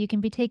therapy, you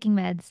can be taking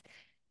meds,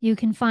 you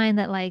can find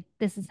that like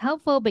this is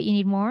helpful but you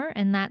need more,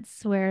 and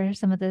that's where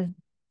some of the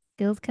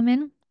skills come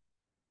in,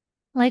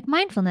 like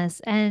mindfulness.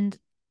 And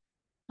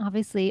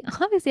obviously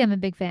I'm a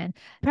big fan.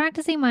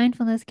 Practicing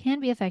mindfulness can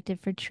be effective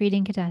for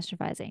treating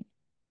catastrophizing.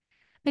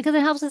 because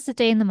it helps us to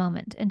stay in the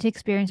moment and to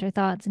experience our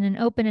thoughts in an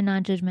open and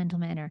non-judgmental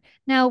manner.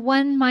 Now,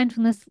 one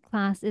mindfulness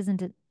class isn't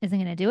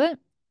going to do it.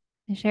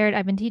 I shared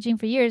I've been teaching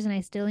for years and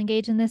I still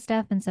engage in this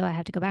stuff, and so I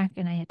have to go back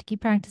and I have to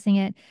keep practicing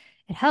it.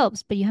 It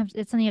helps, but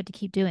it's something you have to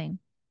keep doing.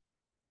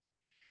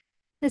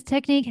 This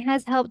technique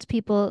has helped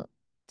people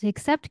to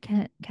accept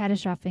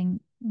catastrophing.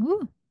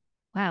 Ooh,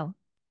 wow,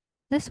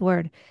 this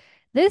word.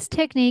 This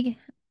technique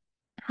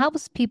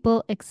helps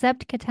people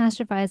accept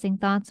catastrophizing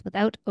thoughts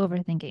without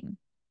overthinking.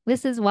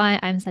 This is why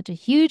I'm such a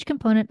huge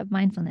component of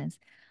mindfulness.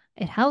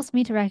 It helps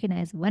me to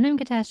recognize when I'm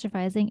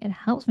catastrophizing. It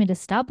helps me to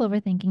stop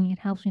overthinking. It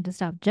helps me to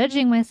stop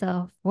judging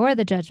myself for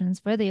the judgments,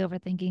 for the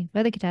overthinking,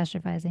 for the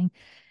catastrophizing.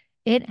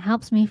 It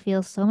helps me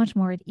feel so much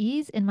more at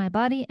ease in my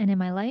body and in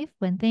my life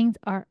when things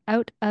are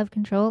out of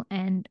control.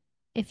 And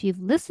if you've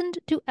listened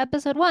to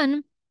episode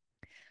 1,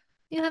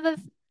 you have a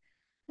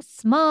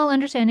small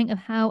understanding of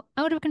how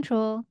out of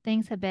control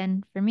things have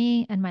been for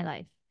me and my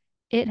life.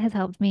 It has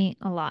helped me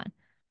a lot.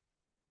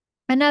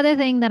 Another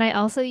thing that I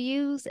also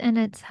use, and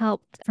it's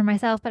helped for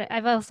myself, but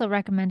I've also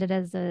recommended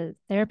as a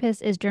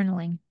therapist, is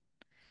journaling.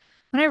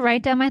 When I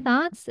write down my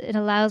thoughts, it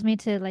allows me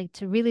to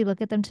really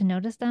look at them, to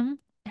notice them.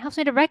 It helps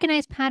me to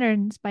recognize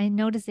patterns by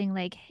noticing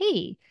like,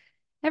 hey,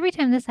 every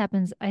time this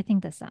happens, I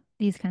think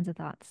these kinds of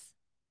thoughts.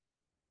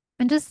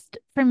 And just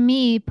for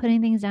me,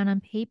 putting things down on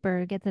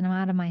paper gets them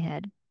out of my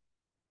head.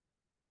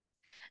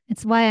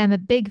 It's why I'm a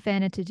big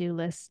fan of to-do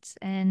lists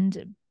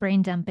and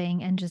brain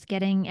dumping and just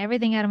getting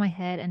everything out of my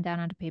head and down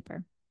onto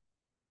paper.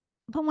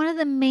 But one of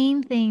the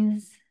main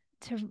things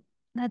to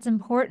that's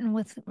important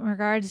with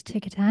regards to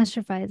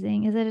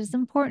catastrophizing is that it's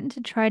important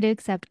to try to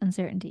accept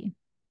uncertainty.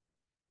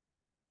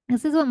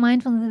 This is what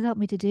mindfulness has helped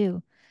me to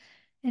do.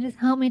 It has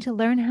helped me to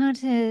learn how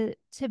to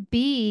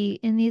be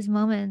in these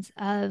moments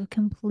of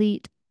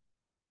complete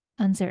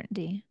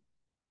uncertainty.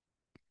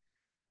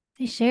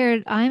 They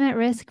shared, I'm at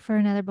risk for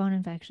another bone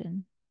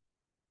infection.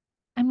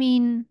 I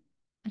mean,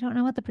 I don't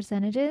know what the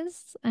percentage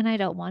is, and I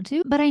don't want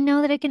to, but I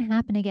know that it can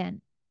happen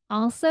again.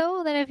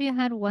 Also, that if you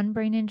had one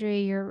brain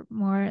injury, you're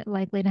more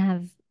likely to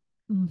have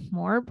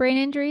more brain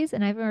injuries,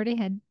 and I've already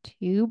had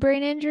 2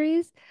 brain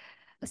injuries.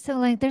 So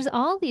like there's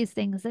all these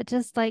things that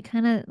just like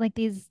kind of like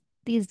these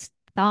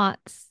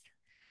thoughts,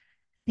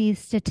 these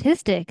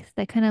statistics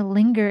that kind of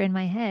linger in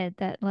my head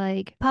that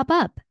like pop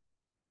up.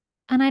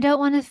 And I don't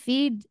want to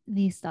feed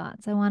these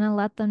thoughts. I want to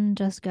let them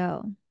just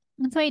go.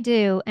 That's what I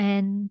do.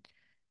 And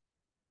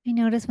I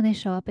notice when they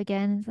show up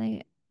again, it's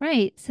like,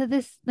 right. So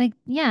this, like,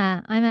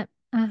 yeah, I'm at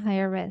a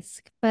higher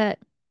risk, but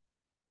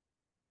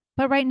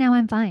right now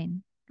I'm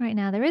fine. Right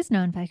now there is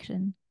no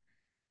infection.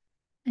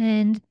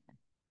 And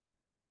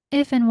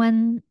if and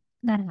when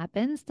that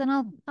happens, then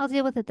I'll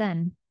deal with it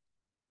then.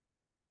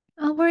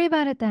 I'll worry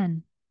about it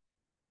then.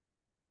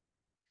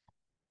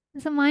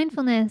 So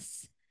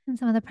mindfulness and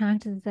some of the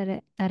practices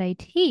that I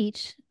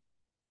teach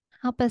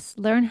help us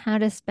learn how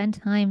to spend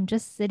time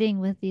just sitting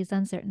with these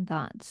uncertain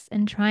thoughts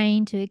and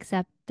trying to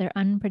accept their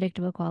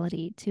unpredictable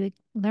quality, to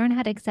learn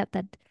how to accept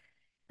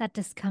that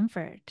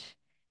discomfort,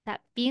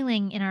 that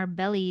feeling in our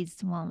bellies.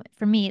 Well,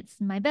 for me, it's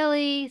my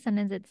belly.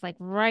 Sometimes it's like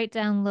right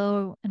down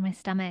low in my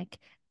stomach,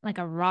 like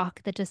a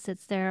rock that just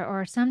sits there.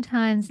 Or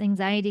sometimes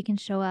anxiety can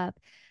show up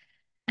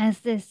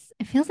as this,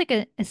 it feels like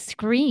a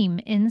scream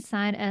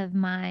inside of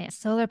my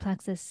solar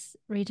plexus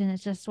region that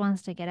just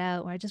wants to get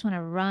out, where I just want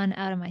to run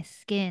out of my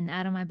skin,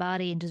 out of my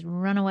body, and just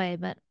run away.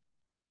 But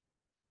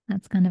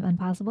that's kind of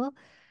impossible.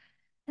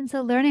 And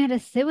so learning how to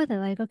sit with it,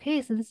 like,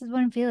 okay, so this is what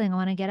I'm feeling. I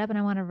want to get up and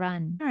I want to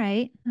run. All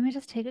right, let me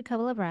just take a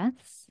couple of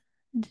breaths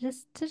and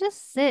to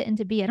just sit and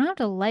to be. I don't have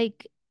to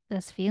like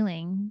this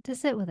feeling, to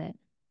sit with it,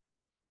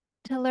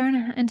 to learn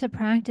and to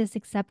practice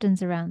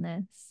acceptance around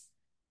this.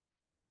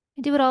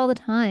 I do it all the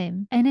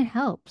time and it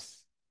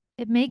helps.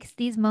 It makes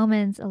these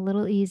moments a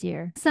little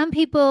easier. Some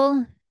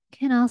people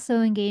can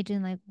also engage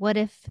in like what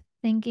if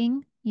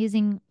thinking,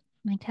 using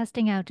like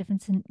testing out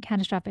different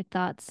catastrophic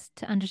thoughts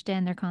to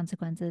understand their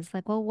consequences.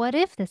 Like, well, what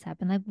if this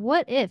happened? Like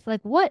what if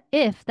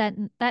that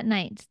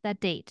night, that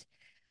date?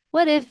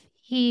 What if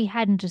he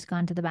hadn't just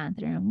gone to the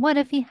bathroom? What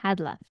if he had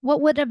left? What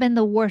would have been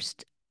the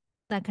worst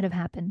that could have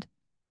happened?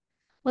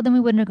 Well, then we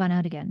wouldn't have gone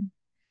out again.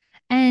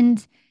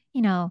 And,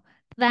 you know,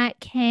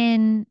 that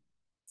can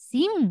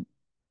seem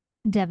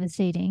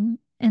devastating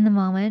in the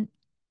moment,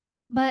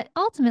 but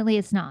ultimately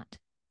it's not.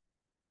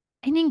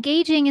 And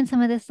engaging in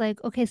some of this,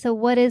 like, okay, so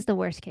what is the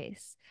worst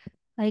case?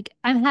 Like,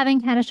 I'm having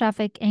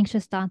catastrophic,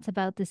 anxious thoughts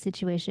about this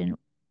situation.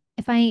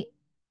 If I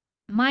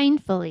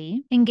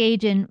mindfully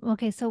engage in,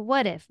 okay, so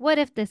what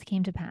if this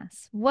came to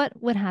pass? What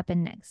would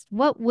happen next?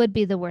 What would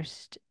be the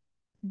worst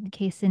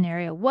case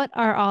scenario? What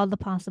are all the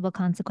possible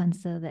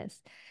consequences of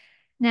this?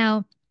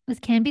 Now, this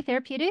can be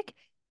therapeutic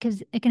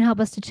because it can help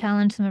us to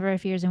challenge some of our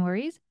fears and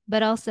worries,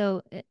 but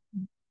also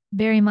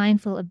very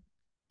mindful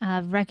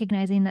of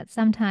recognizing that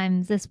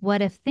sometimes this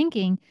what if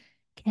thinking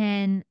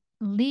can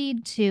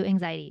lead to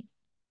anxiety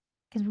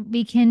because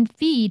we can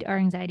feed our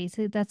anxiety.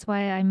 So that's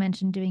why I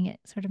mentioned doing it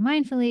sort of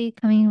mindfully,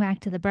 coming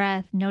back to the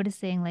breath,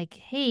 noticing like,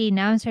 hey,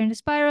 now I'm starting to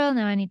spiral.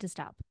 Now I need to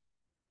stop.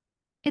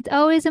 It's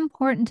always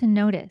important to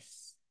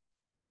notice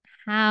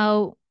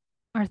how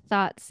our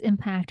thoughts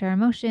impact our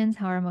emotions,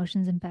 how our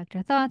emotions impact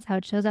our thoughts, how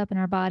it shows up in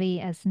our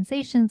body as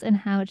sensations, and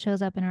how it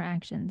shows up in our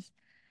actions.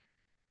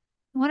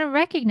 I want to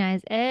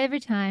recognize every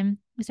time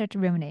we start to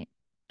ruminate.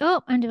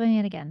 Oh, I'm doing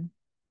it again.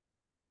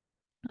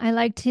 I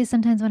like to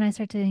sometimes when I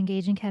start to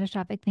engage in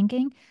catastrophic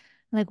thinking,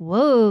 like,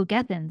 whoa,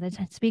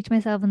 Gethins. Speak to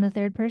myself in the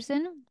third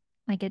person.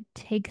 Like it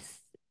takes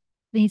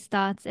these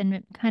thoughts and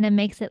it kind of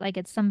makes it like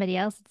it's somebody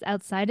else. It's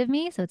outside of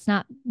me. So it's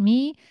not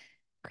me,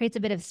 creates a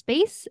bit of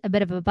space, a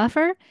bit of a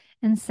buffer.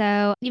 And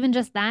so even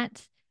just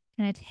that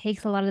kind of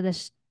takes a lot of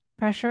this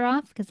pressure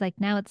off because like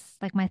now it's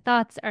like my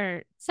thoughts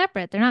are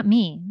separate. They're not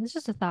me. It's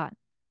just a thought.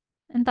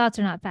 And thoughts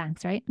are not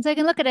facts, right? So I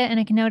can look at it and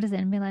I can notice it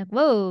and be like,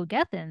 whoa,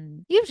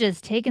 Gethin, you've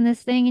just taken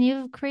this thing and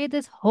you've created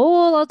this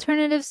whole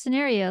alternative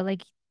scenario.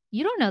 Like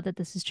you don't know that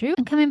this is true.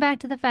 And coming back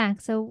to the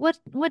facts. So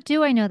what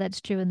do I know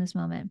that's true in this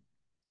moment?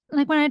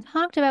 Like when I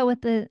talked about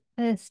with the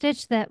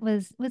stitch that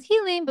was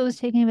healing but was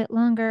taking a bit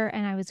longer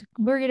and I was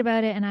worried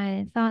about it and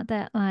I thought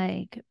that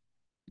like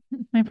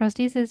my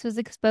prosthesis was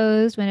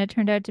exposed when it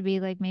turned out to be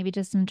like maybe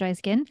just some dry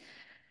skin.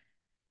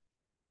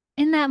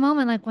 In that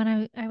moment, like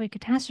when I would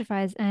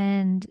catastrophize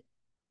and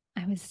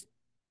I was,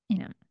 you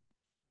know,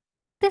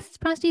 this is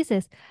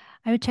prosthesis.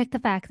 I would check the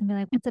facts and be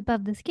like, it's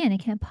above the skin. It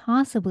can't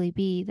possibly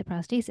be the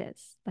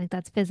prosthesis. Like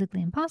that's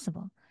physically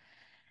impossible.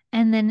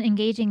 And then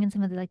engaging in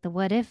some of the like the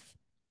what if.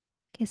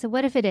 Okay, so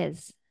what if it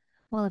is?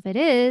 Well, if it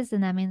is,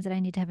 then that means that I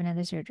need to have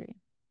another surgery.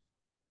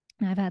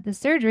 Now, I've had this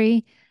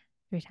surgery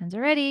 3 times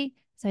already,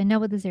 so I know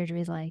what the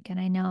surgery is like, and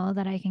I know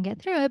that I can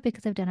get through it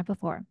because I've done it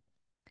before.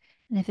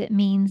 And if it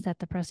means that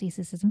the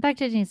prosthesis is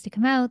infected and needs to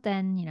come out,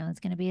 then it's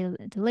going to be a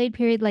delayed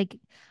period. Like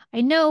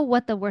I know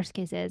what the worst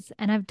case is,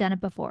 and I've done it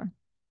before.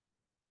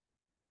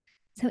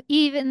 So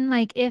even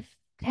like if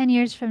 10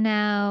 years from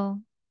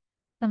now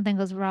something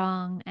goes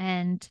wrong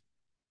and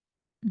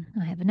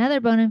I have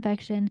another bone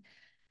infection,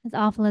 as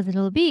awful as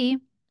it'll be,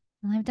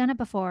 well, I've done it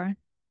before.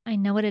 I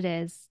know what it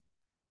is.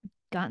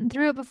 Gotten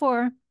through it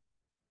before.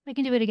 I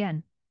can do it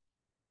again.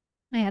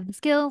 I have the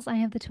skills, I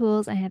have the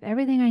tools, I have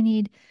everything I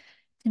need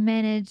to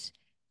manage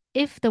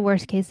if the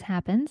worst case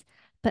happens.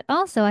 But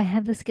also, I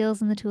have the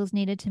skills and the tools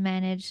needed to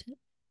manage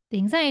the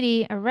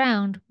anxiety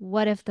around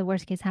what if the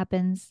worst case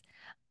happens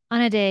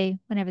on a day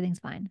when everything's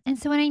fine. And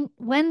so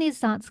when these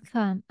thoughts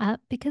come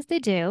up, because they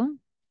do,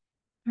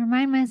 I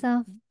remind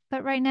myself,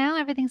 but right now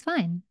everything's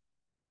fine.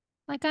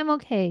 Like I'm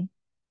okay.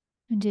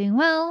 I'm doing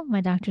well.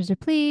 My doctors are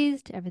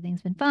pleased.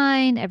 Everything's been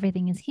fine.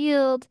 Everything is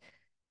healed.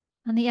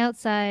 On the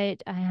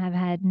outside, I have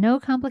had no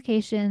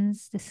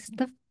complications. This is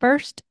the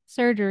first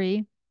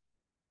surgery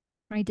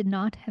where I did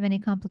not have any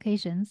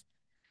complications.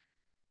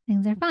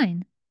 Things are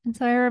fine. And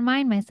so I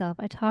remind myself,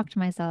 I talk to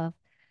myself,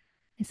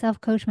 I self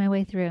coach my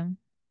way through.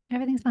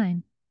 Everything's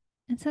fine.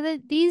 And so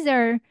these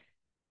are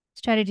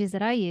strategies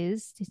that I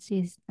use.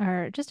 These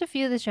are just a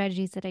few of the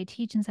strategies that I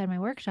teach inside my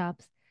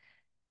workshops.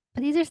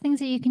 But these are things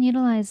that you can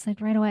utilize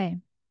like right away.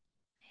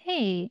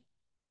 Hey,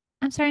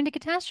 I'm starting to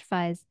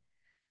catastrophize.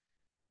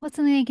 What's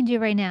something I can do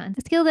right now? And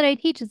the skill that I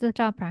teach is the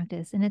stop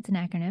practice, and it's an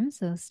acronym.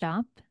 So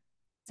stop.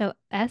 So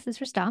S is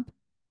for stop.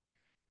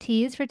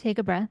 T is for take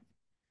a breath.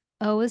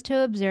 O is to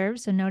observe.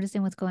 So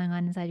noticing what's going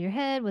on inside your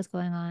head, what's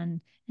going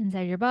on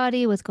inside your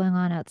body, what's going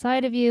on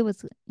outside of you,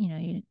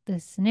 the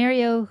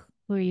scenario,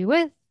 who are you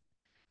with,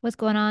 what's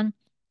going on.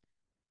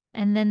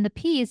 And then the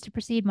P is to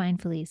proceed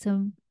mindfully.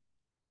 So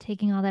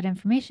taking all that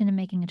information and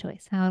making a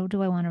choice. How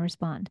do I want to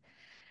respond?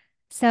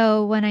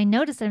 So when I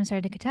notice that I'm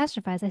starting to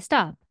catastrophize, I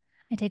stop.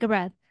 I take a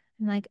breath.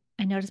 I'm like,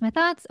 I notice my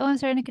thoughts. Oh, I'm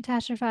starting to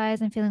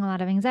catastrophize. I'm feeling a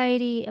lot of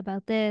anxiety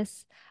about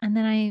this. And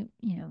then I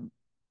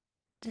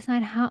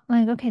decide how,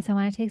 like, okay, so I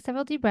want to take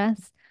several deep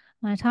breaths.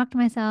 I want to talk to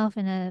myself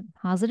in a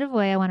positive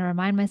way. I want to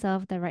remind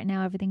myself that right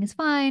now everything is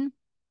fine,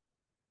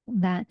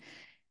 that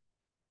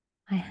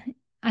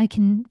I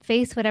can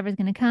face whatever's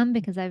going to come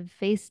because I've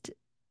faced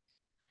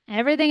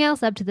everything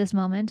else up to this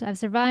moment. I've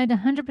survived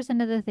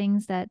 100% of the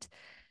things that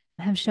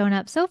have shown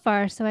up so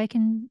far, so I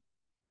can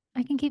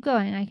keep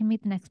going. I can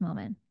meet the next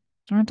moment.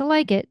 I don't have to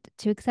like it,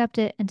 to accept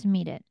it, and to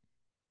meet it.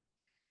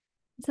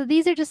 So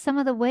these are just some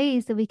of the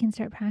ways that we can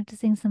start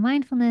practicing some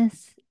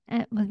mindfulness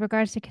with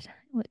regards to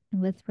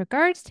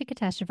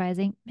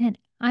catastrophizing. Man,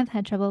 I've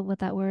had trouble with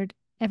that word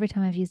every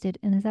time I've used it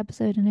in this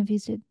episode, and I've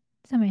used it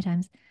so many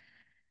times.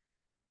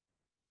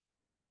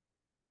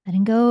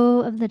 Letting go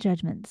of the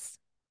judgments.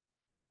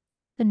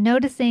 So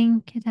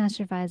noticing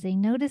catastrophizing,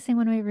 noticing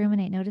when we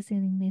ruminate,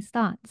 noticing these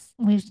thoughts.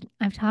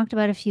 I've talked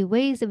about a few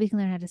ways that we can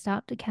learn how to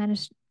stop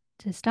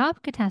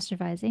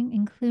catastrophizing,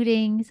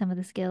 including some of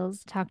the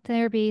skills, talk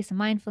therapy, some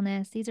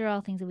mindfulness. These are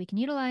all things that we can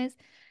utilize.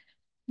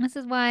 This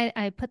is why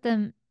I put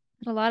a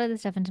lot of this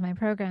stuff into my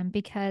program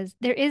because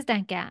there is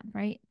that gap,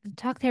 right?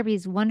 Talk therapy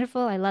is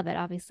wonderful. I love it,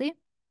 obviously.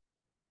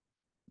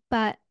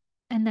 But,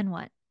 and then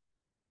what?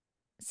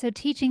 So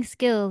teaching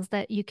skills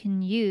that you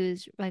can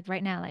use like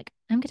right now, like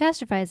I'm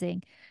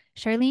catastrophizing.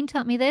 Charlene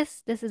taught me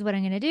this. This is what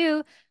I'm going to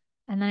do.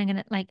 And then I'm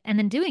gonna like, and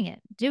then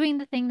doing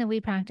the thing that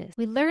we practice.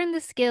 We learn the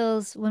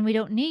skills when we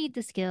don't need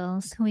the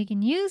skills. We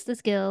can use the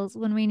skills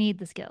when we need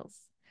the skills.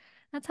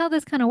 That's how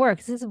this kind of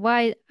works. This is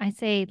why I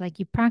say, like,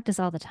 you practice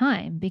all the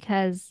time,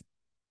 because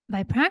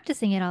by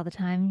practicing it all the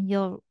time,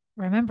 you'll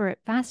remember it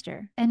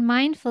faster. And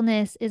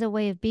mindfulness is a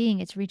way of being,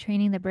 it's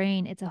retraining the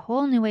brain, it's a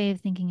whole new way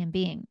of thinking and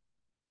being.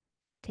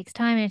 It takes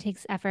time and it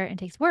takes effort and it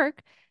takes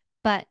work,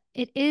 but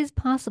it is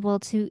possible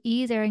to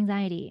ease our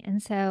anxiety.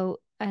 And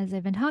so, as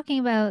I've been talking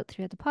about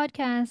throughout the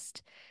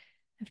podcast,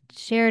 I've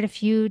shared a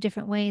few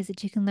different ways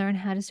that you can learn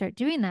how to start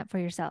doing that for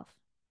yourself.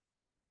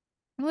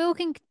 And we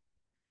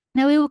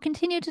will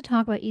continue to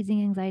talk about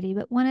easing anxiety,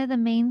 but one of the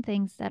main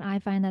things that I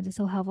find that is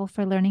so helpful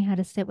for learning how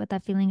to sit with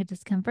that feeling of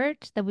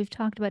discomfort that we've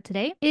talked about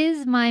today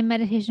is my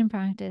meditation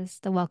practice,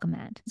 the welcome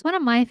mat. It's one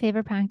of my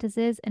favorite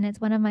practices, and it's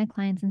one of my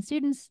clients and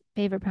students'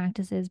 favorite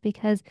practices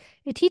because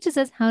it teaches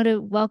us how to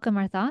welcome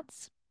our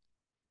thoughts,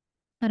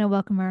 how to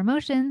welcome our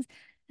emotions,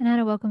 and how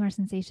to welcome our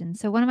sensations.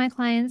 So one of my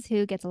clients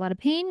who gets a lot of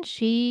pain,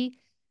 she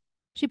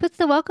puts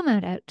the welcome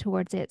mat out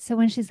towards it. So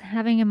when she's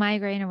having a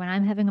migraine or when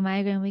I'm having a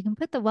migraine, we can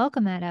put the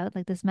welcome mat out,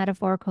 like this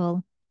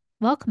metaphorical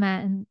welcome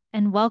mat,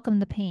 and welcome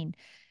the pain.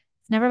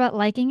 It's never about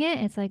liking it.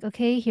 It's like,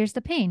 okay, here's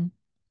the pain.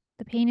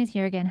 The pain is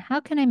here again. How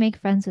can I make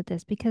friends with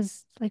this?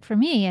 Because, like, for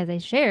me, as I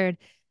shared,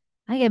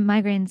 I get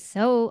migraines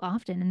so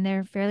often and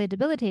they're fairly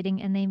debilitating,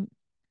 and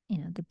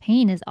the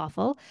pain is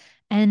awful.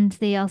 And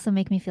they also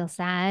make me feel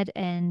sad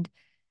and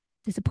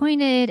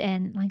disappointed,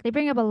 and like they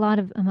bring up a lot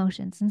of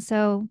emotions. And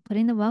so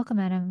putting the welcome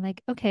at them,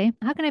 like, okay,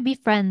 how can I be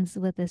friends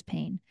with this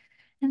pain?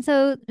 And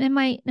so it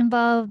might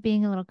involve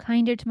being a little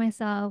kinder to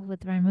myself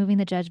with removing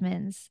the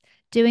judgments,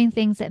 doing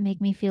things that make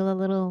me feel a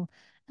little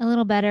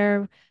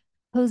better,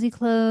 cozy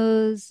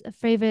clothes, a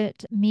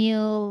favorite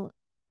meal,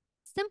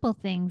 simple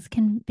things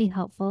can be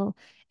helpful.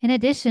 In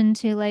addition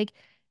to, like,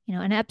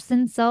 an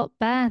Epsom salt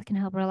bath can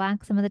help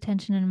relax some of the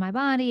tension in my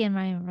body, and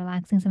by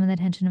relaxing some of the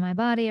tension in my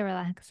body, I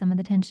relax some of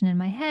the tension in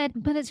my head.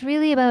 But it's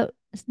really about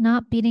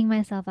not beating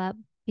myself up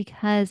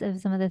because of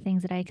some of the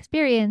things that I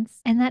experience.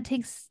 And that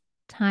takes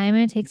time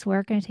and it takes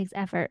work and it takes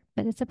effort,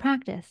 but it's a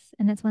practice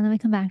and it's one that we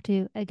come back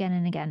to again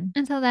and again.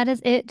 And so that is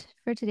it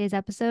for today's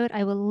episode.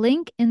 I will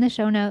link in the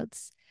show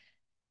notes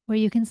where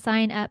you can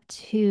sign up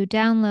to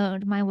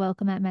download my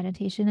Welcome at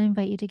Meditation. I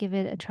invite you to give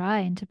it a try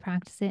and to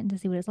practice it and to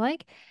see what it's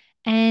like.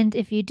 And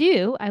if you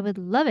do, I would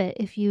love it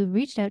if you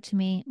reached out to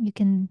me. You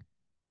can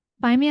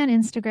find me on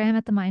Instagram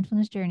at The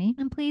Mindfulness Journey,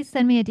 and please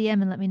send me a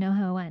DM and let me know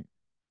how it went.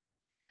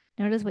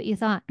 Notice what you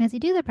thought as you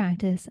do the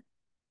practice.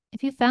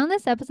 If you found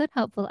this episode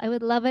helpful, I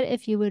would love it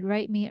if you would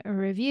write me a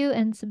review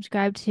and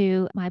subscribe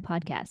to my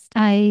podcast.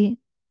 I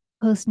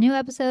post new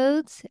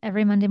episodes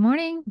every Monday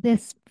morning.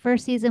 This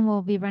first season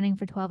will be running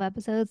for 12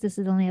 episodes. This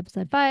is only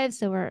episode 5,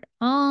 so we're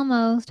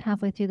almost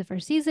halfway through the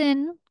first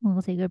season.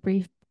 We'll take a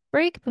brief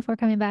break before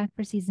coming back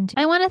for season 2.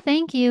 I want to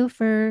thank you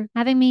for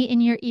having me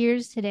in your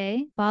ears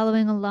today,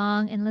 following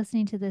along and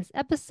listening to this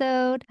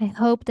episode. I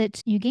hope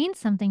that you gained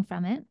something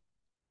from it.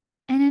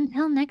 And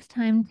until next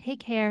time, take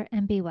care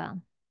and be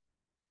well.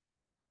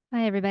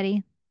 Bye,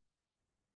 everybody.